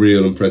sort of the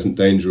real and present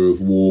danger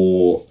of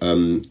war,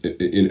 and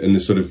the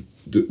sort of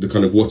the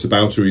kind of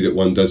whataboutery that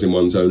one does in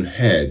one's own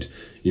head.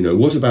 You know,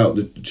 what about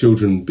the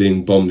children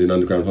being bombed in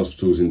underground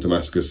hospitals in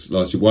Damascus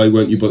last year? Why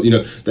weren't you? You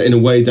know, that in a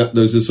way that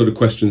those are sort of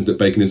questions that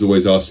Bacon is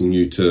always asking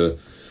you to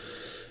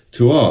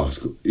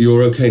ask.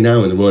 You're okay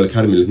now in the Royal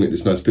Academy looking at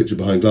this nice picture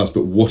behind glass,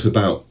 but what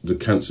about the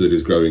cancer that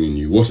is growing in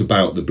you? What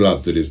about the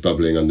blood that is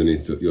bubbling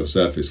underneath your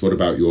surface? What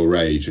about your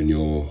rage and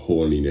your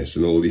horniness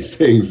and all these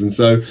things? And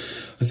so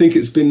I think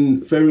it's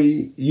been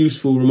very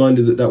useful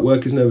reminder that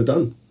work is never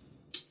done.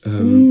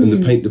 And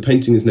the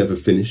painting is never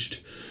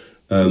finished.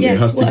 It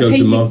has to go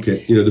to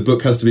market. You know, the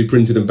book has to be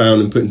printed and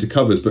bound and put into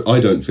covers, but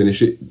I don't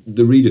finish it.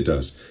 The reader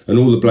does. And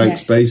all the blank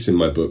space in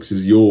my books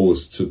is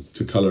yours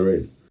to colour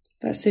in.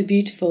 That's so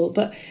beautiful.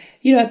 But,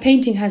 you know, a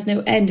painting has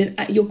no end.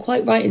 And you're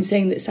quite right in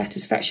saying that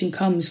satisfaction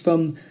comes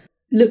from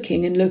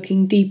looking and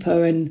looking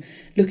deeper and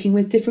looking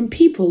with different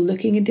people,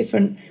 looking in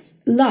different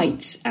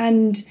lights.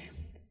 And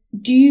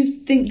do you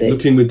think that...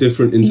 Looking with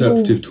different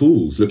interpretive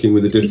tools, looking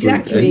with a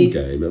different end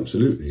game.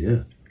 Absolutely,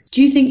 yeah.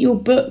 Do you think your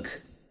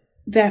book,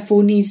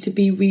 therefore, needs to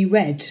be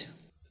reread?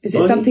 Is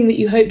it something that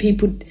you hope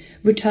people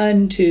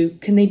return to?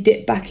 Can they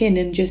dip back in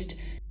and just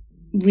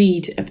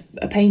read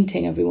a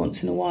painting every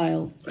once in a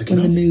while? I'd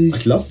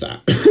love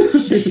that.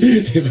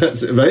 If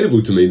that's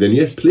available to me, then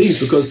yes,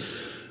 please, because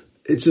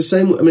it's the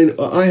same. I mean,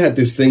 I had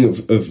this thing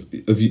of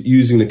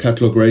using the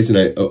catalogue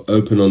raisonné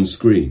open on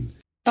screen.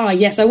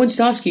 Yes, I wanted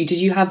to ask you, did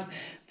you have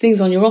things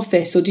on your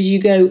office, or did you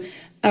go...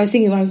 I was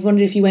wondering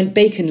if you went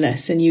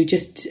Baconless and you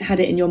just had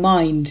it in your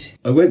mind.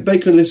 I went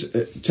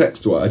Baconless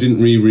text-wise. I didn't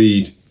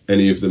reread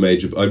any of the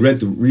major... I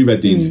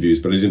reread the interviews,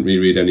 but I didn't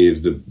reread any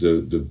of the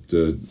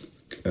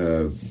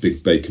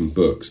big Bacon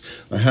books.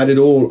 I had it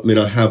all... I mean,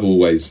 I have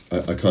always...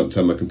 I can't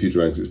turn my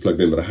computer on because it's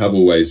plugged in, but I have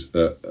always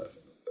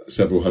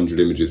several hundred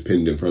images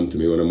pinned in front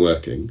of me when I'm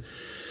working.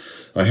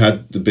 I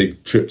had the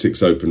big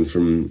triptychs open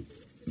from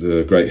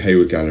the Great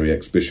Hayward Gallery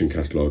exhibition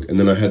catalogue, and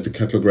then I had the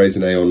catalogue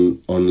raisonné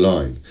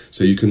online.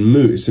 So you can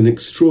move, it's an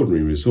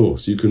extraordinary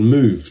resource. You can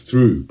move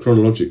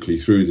chronologically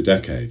through the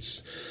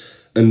decades.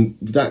 And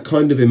that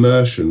kind of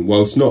immersion,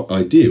 whilst not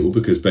ideal,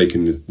 because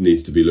Bacon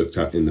needs to be looked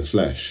at in the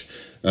flesh,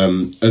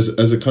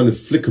 as a kind of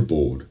flicker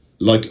board,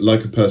 like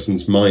a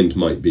person's mind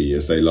might be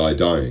as they lie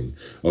dying,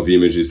 of the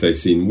images they've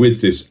seen,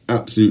 with this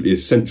absolutely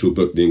essential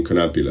book, The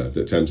Incunabula,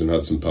 that Thames and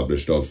Hudson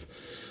published of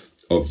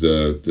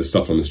the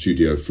stuff on the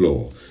studio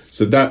floor.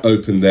 So that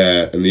opened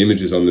there, and the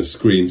images on the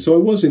screen. So I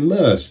was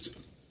immersed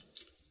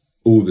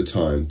all the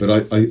time,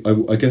 but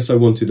I guess I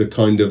wanted a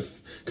kind of,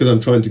 because I'm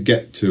trying to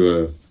get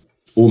to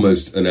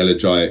almost an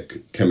elegiac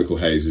chemical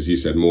haze, as you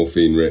said,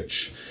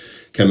 morphine-rich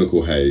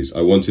chemical haze.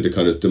 I wanted a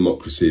kind of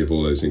democracy of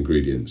all those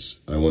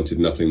ingredients. I wanted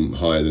nothing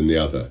higher than the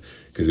other,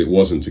 because it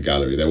wasn't a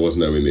gallery. There was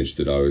no image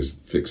that I was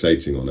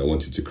fixating on. I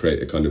wanted to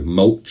create a kind of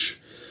mulch.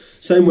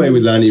 Same way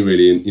with Lanny,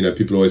 really. And, you know,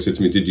 people always say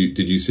to me, "Did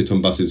you sit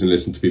on buses and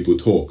listen to people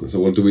talk?" And so,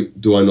 well,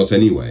 do I not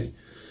anyway?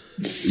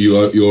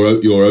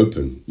 You're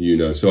open, you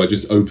know. So I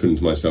just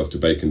opened myself to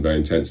Bacon very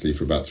intensely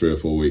for about 3 or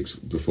 4 weeks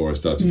before I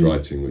started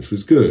writing, which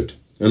was good.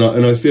 And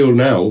I feel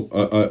now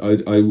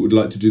I would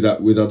like to do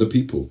that with other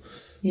people.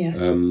 Yes.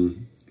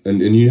 And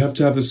you have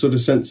to have a sort of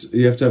sense.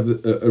 You have to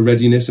have a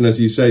readiness, and as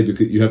you say,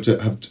 because you have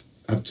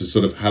to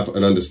sort of have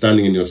an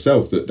understanding in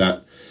yourself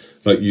that.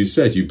 Like you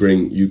said,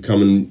 you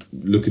come and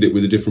look at it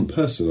with a different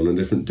person on a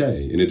different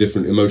day, in a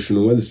different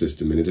emotional weather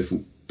system, in a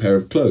different pair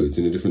of clothes,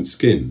 in a different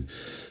skin.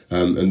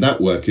 And that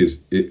work,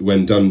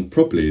 when done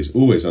properly, is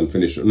always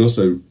unfinished and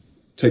also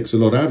takes a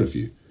lot out of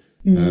you.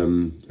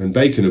 And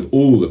Bacon, of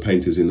all the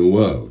painters in the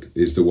world,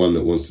 is the one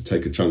that wants to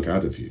take a chunk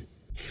out of you.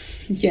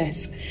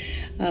 Yes.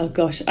 Oh,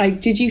 gosh.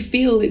 Did you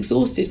feel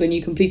exhausted when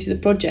you completed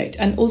the project?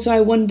 And also, I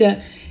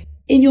wonder,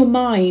 in your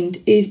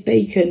mind, is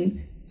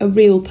Bacon a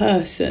real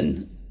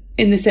person?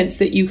 In the sense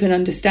that you can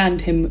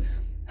understand him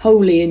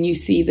wholly and you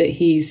see that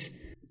he's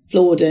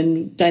flawed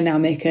and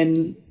dynamic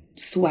and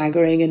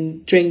swaggering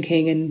and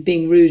drinking and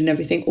being rude and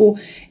everything? Or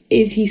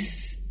is he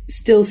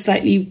still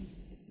slightly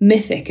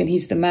mythic and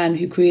he's the man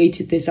who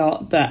created this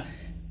art that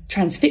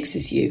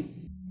transfixes you?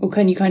 Or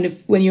can you kind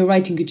of, when you're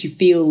writing, could you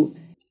feel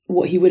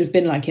what he would have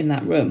been like in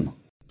that room?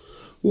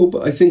 Well,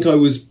 but I think I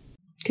was...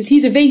 Because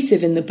he's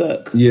evasive in the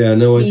book. Yeah,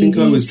 no, I think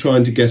I was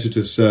trying to get at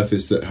a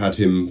surface that had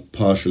him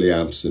partially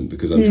absent,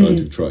 because I'm trying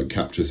to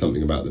capture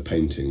something about the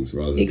paintings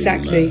rather than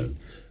the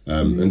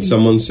man. And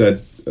someone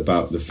said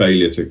about the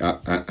failure to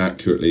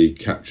accurately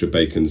capture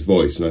Bacon's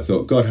voice, and I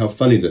thought, God, how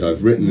funny that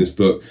I've written this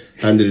book,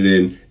 handed it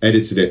in,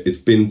 edited it, it's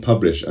been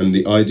published, and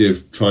the idea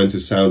of trying to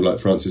sound like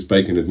Francis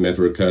Bacon had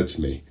never occurred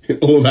to me in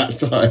all that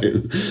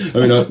time.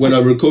 I mean, when I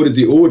recorded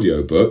the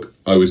audio book,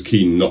 I was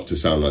keen not to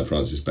sound like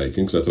Francis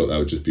Bacon, because I thought that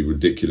would just be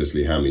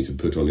ridiculously hammy to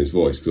put on his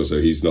voice, because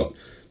also he's not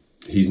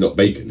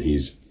Bacon,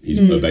 he's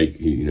a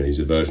Bacon, he's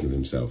a version of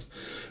himself.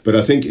 But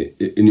I think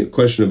in your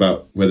question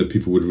about whether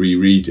people would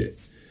reread it,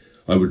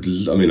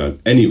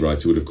 any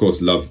writer would, of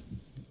course,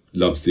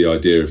 loves the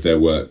idea of their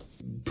work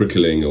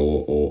prickling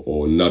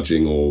or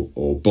nudging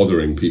or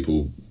bothering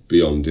people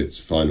beyond its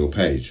final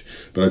page.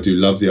 But I do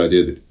love the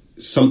idea that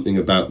something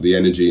about the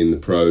energy in the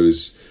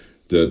prose,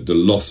 the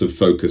loss of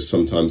focus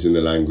sometimes in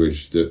the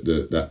language,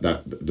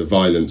 the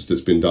violence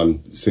that's been done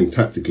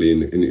syntactically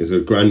at a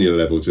granular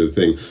level to the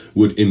thing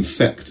would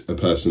infect a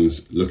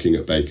person's looking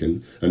at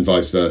Bacon, and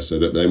vice versa,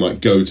 that they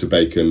might go to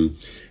Bacon,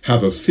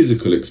 have a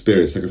physical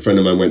experience. Like a friend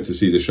of mine went to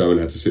see the show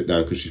and had to sit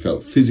down because she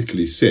felt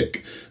physically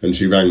sick, and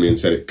she rang me and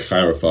said it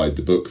clarified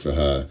the book for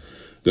her,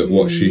 that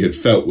what she had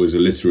felt was a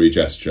literary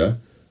gesture,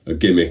 a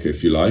gimmick,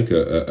 if you like,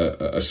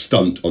 a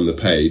stunt on the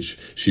page.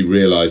 She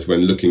realised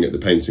when looking at the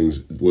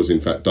paintings was in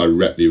fact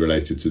directly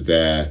related to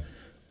their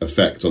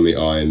effect on the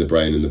eye and the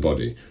brain and the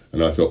body.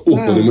 And I thought,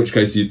 well, in which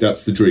case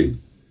that's the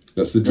dream.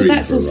 That's the dream. Well,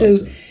 that's for a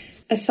also writer.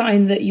 a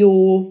sign that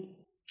your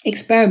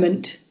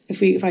experiment,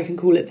 if I can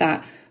call it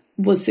that,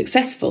 was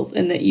successful,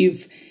 and that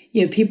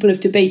people have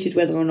debated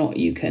whether or not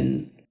you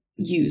can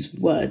use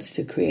words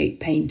to create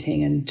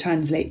painting and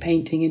translate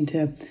painting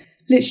into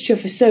literature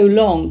for so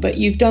long, but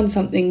you've done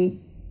something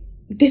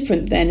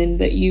different then, in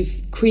that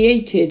you've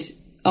created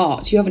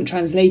art. You haven't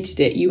translated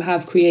it, you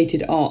have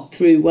created art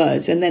through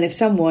words. And then if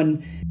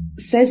someone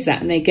says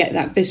that and they get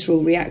that visceral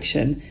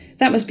reaction,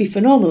 that must be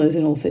phenomenal as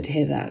an author to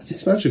hear that.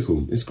 It's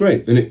magical. It's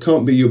great. And it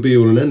can't be your be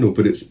all and end all,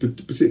 but it's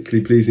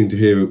particularly pleasing to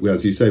hear,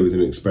 as you say, with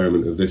an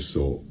experiment of this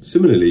sort.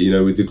 Similarly,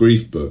 with the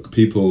grief book,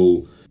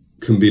 people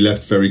can be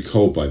left very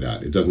cold by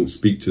that. It doesn't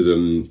speak to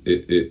them.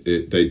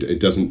 It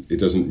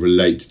doesn't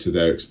relate to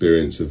their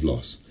experience of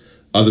loss.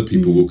 Other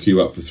people will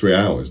queue up for 3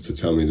 hours to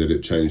tell me that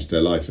it changed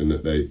their life, and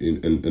that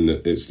and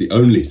that it's the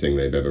only thing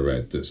they've ever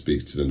read that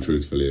speaks to them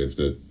truthfully of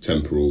the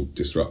temporal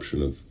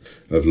disruption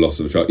of loss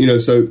of a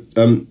child. So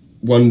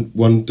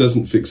one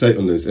doesn't fixate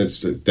on those. It's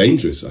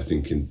dangerous, I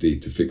think,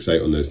 indeed, to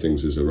fixate on those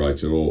things as a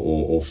writer,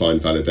 or find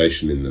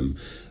validation in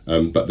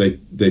them. But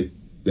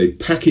they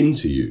pack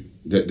into you.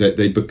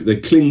 They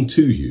cling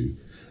to you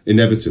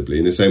inevitably,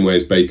 in the same way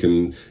as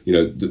Bacon.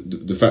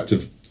 The fact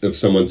of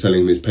someone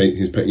telling him his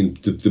painting,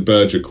 the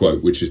Berger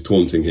quote, which is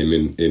taunting him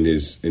in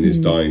his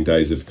dying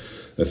days of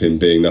him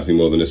being nothing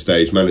more than a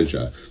stage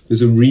manager.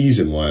 There's a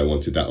reason why I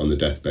wanted that on the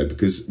deathbed,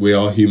 because we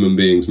are human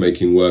beings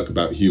making work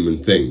about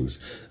human things,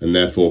 and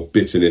therefore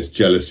bitterness,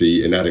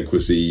 jealousy,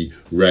 inadequacy,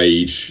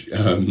 rage,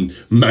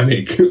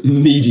 manic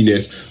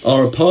neediness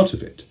are a part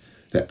of it.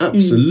 They're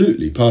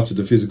absolutely part of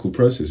the physical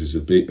processes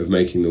of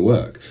making the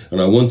work,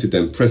 and I wanted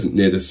them present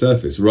near the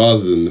surface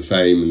rather than the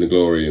fame and the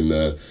glory and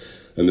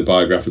the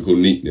biographical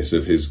neatness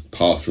of his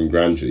path from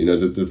grandeur.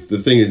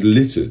 The thing is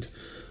littered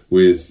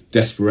with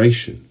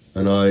desperation,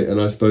 and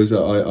I suppose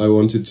that I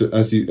wanted to,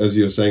 as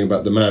you're saying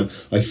about the man,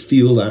 I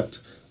feel that,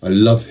 I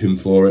love him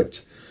for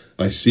it,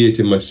 I see it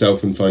in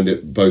myself and find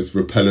it both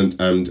repellent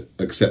and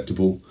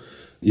acceptable.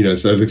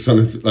 So the kind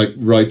of like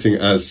writing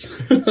as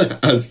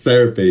as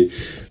therapy,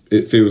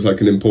 it feels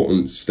like an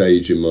important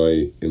stage in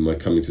my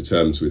coming to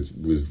terms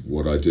with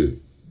what I do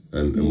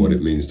and what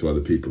it means to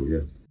other people.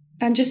 Yeah.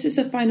 And just as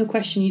a final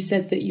question, you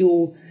said that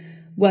you're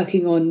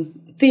working on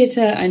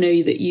theatre. I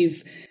know that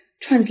you've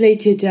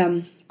translated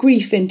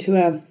grief into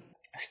a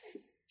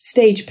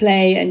stage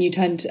play, and you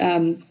turned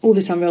All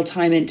This Unreal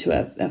Time into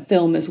a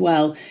film as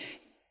well.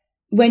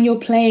 When you're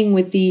playing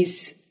with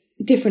these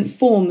different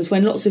forms,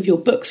 when lots of your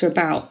books are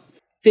about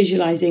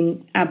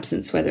visualising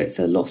absence, whether it's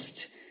a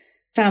lost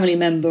family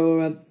member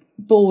or a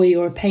boy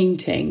or a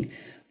painting,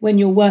 when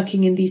you're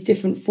working in these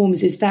different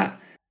forms, is that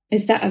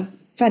a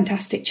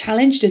fantastic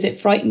challenge? Does it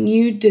frighten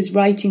you? Does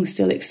writing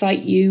still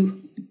excite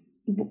you?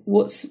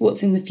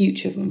 What's in the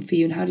future for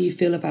you, and how do you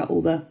feel about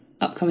all the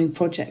upcoming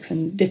projects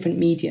and different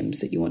mediums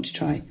that you want to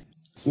try?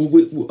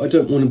 Well, I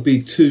don't want to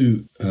be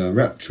too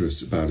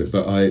rapturous about it,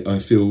 but I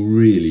feel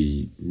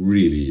really,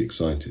 really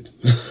excited.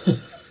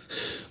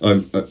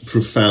 I'm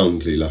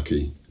profoundly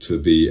lucky to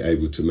be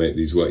able to make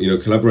these work.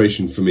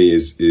 Collaboration for me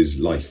is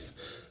life.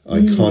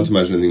 I can't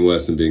imagine anything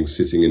worse than being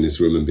sitting in this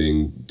room and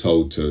being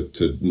told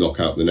to knock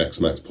out the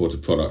next Max Porter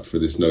product for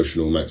this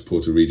notional Max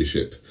Porter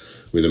readership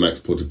with a Max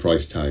Porter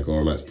price tag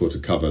or a Max Porter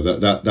cover.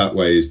 That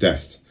way is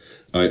death.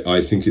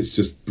 I think it's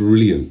just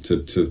brilliant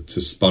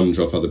to sponge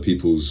off other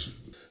people's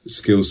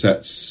skill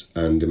sets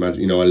and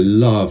imagine. I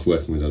love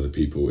working with other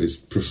people. It's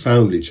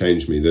profoundly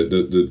changed me.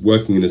 The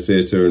working in a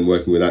theatre and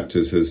working with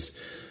actors has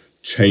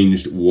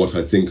changed what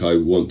I think I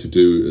want to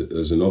do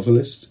as a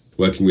novelist.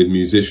 Working with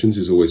musicians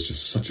is always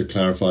just such a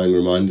clarifying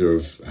reminder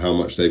of how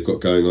much they've got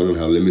going on and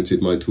how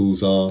limited my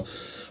tools are.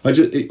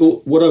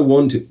 What I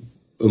want,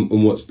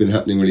 and what's been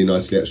happening really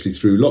nicely actually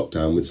through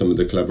lockdown with some of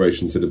the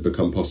collaborations that have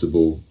become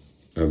possible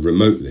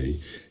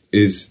remotely,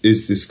 is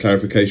this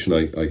clarification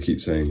I keep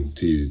saying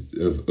to you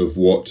of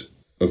what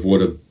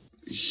a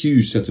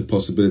huge set of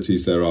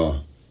possibilities there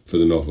are for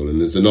the novel.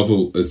 And as the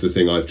novel as the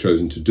thing I've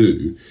chosen to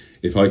do,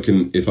 if I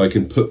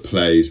can put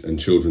plays and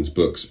children's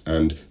books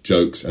and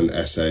jokes and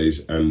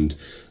essays and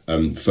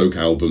folk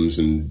albums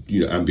and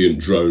ambient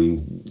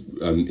drone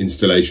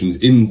installations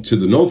into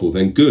the novel,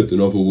 then good. The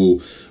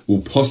novel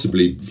will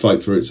possibly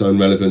fight for its own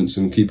relevance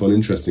and keep on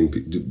interesting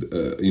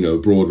a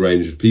broad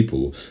range of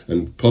people,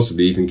 and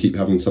possibly even keep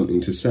having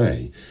something to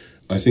say.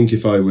 I think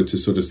if I were to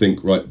sort of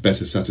think, right,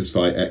 better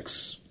satisfy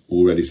X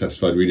already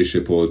satisfied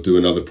readership or do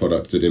another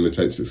product that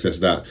imitates success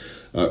of that,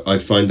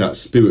 I'd find that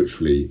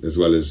spiritually as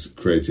well as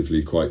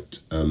creatively quite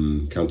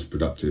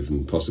counterproductive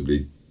and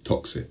possibly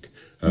toxic.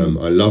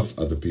 I love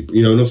other people,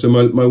 and also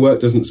my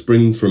work doesn't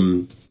spring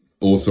from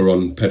author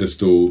on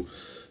pedestal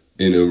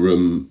in a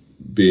room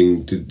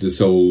being the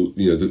sole,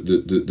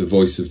 the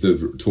voice of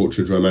the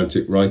tortured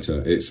romantic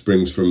writer. It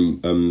springs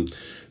from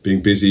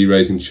being busy,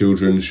 raising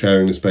children,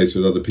 sharing the space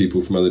with other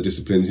people from other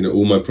disciplines.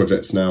 All my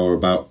projects now are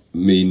about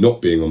me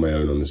not being on my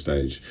own on the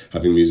stage,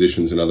 having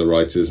musicians and other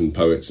writers and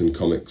poets and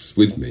comics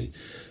with me.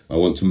 I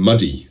want to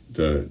muddy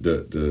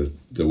the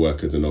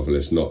work of the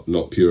novelist,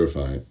 not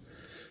purify it.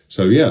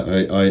 So yeah,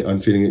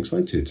 I'm feeling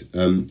excited.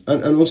 And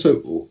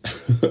also,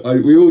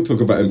 we all talk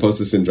about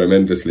imposter syndrome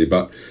endlessly,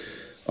 but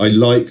I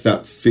like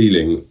that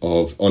feeling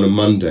of, on a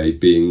Monday,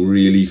 being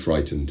really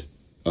frightened,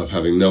 of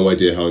having no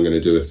idea how I'm going to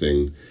do a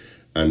thing,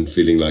 and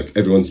feeling like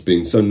everyone's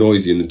being so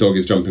noisy and the dog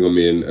is jumping on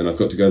me and I've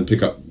got to go and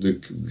pick up the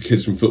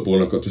kids from football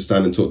and I've got to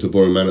stand and talk to a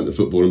boring man at the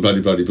football and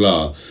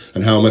blah.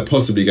 And how am I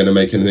possibly going to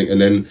make anything?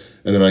 And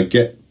then I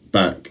get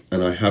back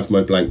and I have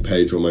my blank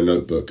page or my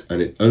notebook,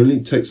 and it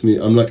only takes me,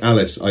 I'm like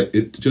Alice,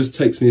 it just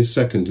takes me a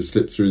second to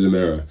slip through the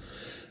mirror,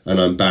 and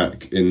I'm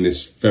back in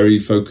this very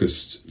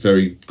focused,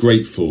 very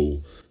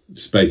grateful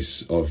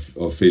space of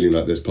feeling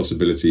like there's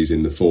possibilities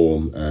in the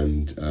form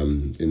and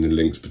in the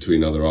links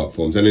between other art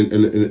forms, and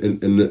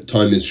that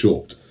time is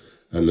short,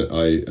 and that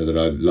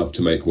I love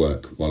to make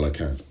work while I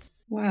can.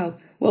 Wow.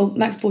 Well,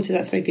 Max Porter,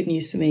 that's very good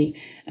news for me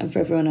and for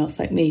everyone else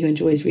like me who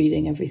enjoys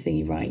reading everything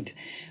you write.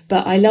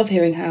 But I love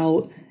hearing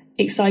how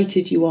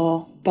excited you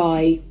are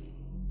by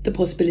the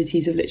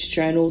possibilities of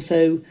literature, and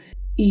also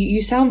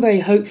you sound very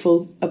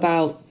hopeful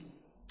about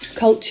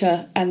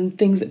culture and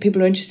things that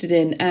people are interested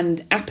in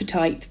and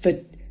appetite for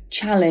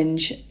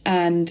challenge,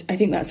 and I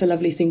think that's a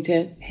lovely thing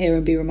to hear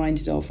and be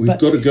reminded of. We've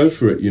got to go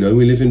for it. We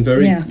live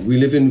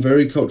in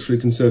very culturally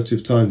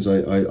conservative times.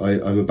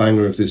 I'm a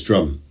banger of this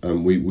drum.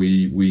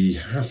 We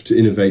have to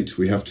innovate.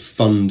 We have to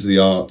fund the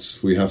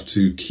arts. We have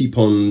to keep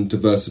on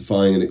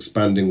diversifying and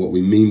expanding what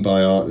we mean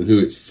by art and who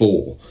it's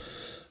for.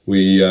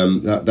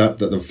 That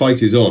the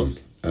fight is on.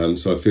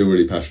 So I feel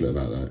really passionate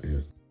about that. Yeah.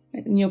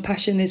 And your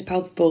passion is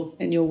palpable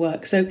in your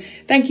work. So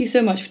thank you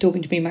so much for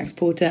talking to me, Max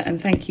Porter,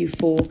 and thank you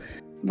for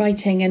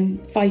writing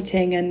and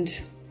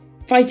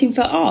fighting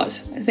for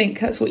art. I think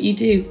that's what you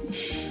do.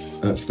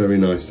 That's very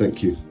nice,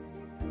 thank you.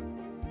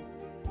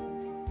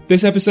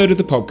 This episode of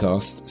the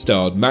podcast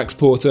starred Max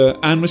Porter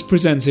and was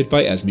presented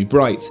by Esme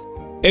Bright.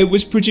 It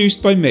was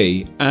produced by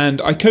me,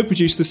 and I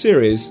co-produced the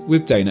series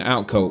with Dana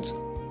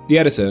Outcolt. The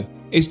editor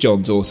is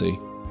John Doughty.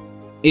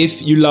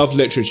 If you love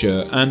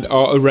literature and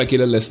are a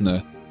regular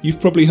listener, you've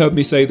probably heard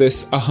me say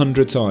this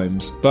 100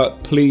 times,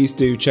 but please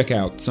do check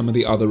out some of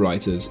the other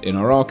writers in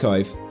our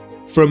archive.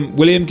 From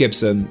William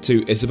Gibson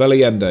to Isabel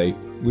Allende,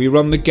 we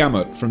run the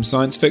gamut from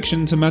science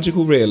fiction to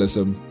magical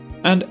realism,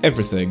 and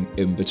everything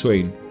in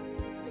between.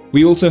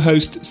 We also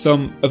host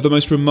some of the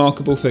most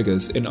remarkable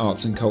figures in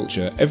arts and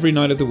culture every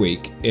night of the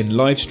week in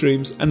live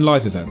streams and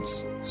live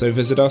events, so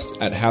visit us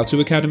at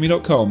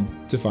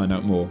howtoacademy.com to find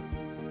out more.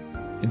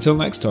 Until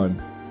next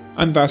time,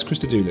 I'm Vas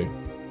Christodoulou.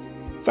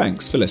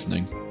 Thanks for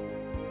listening.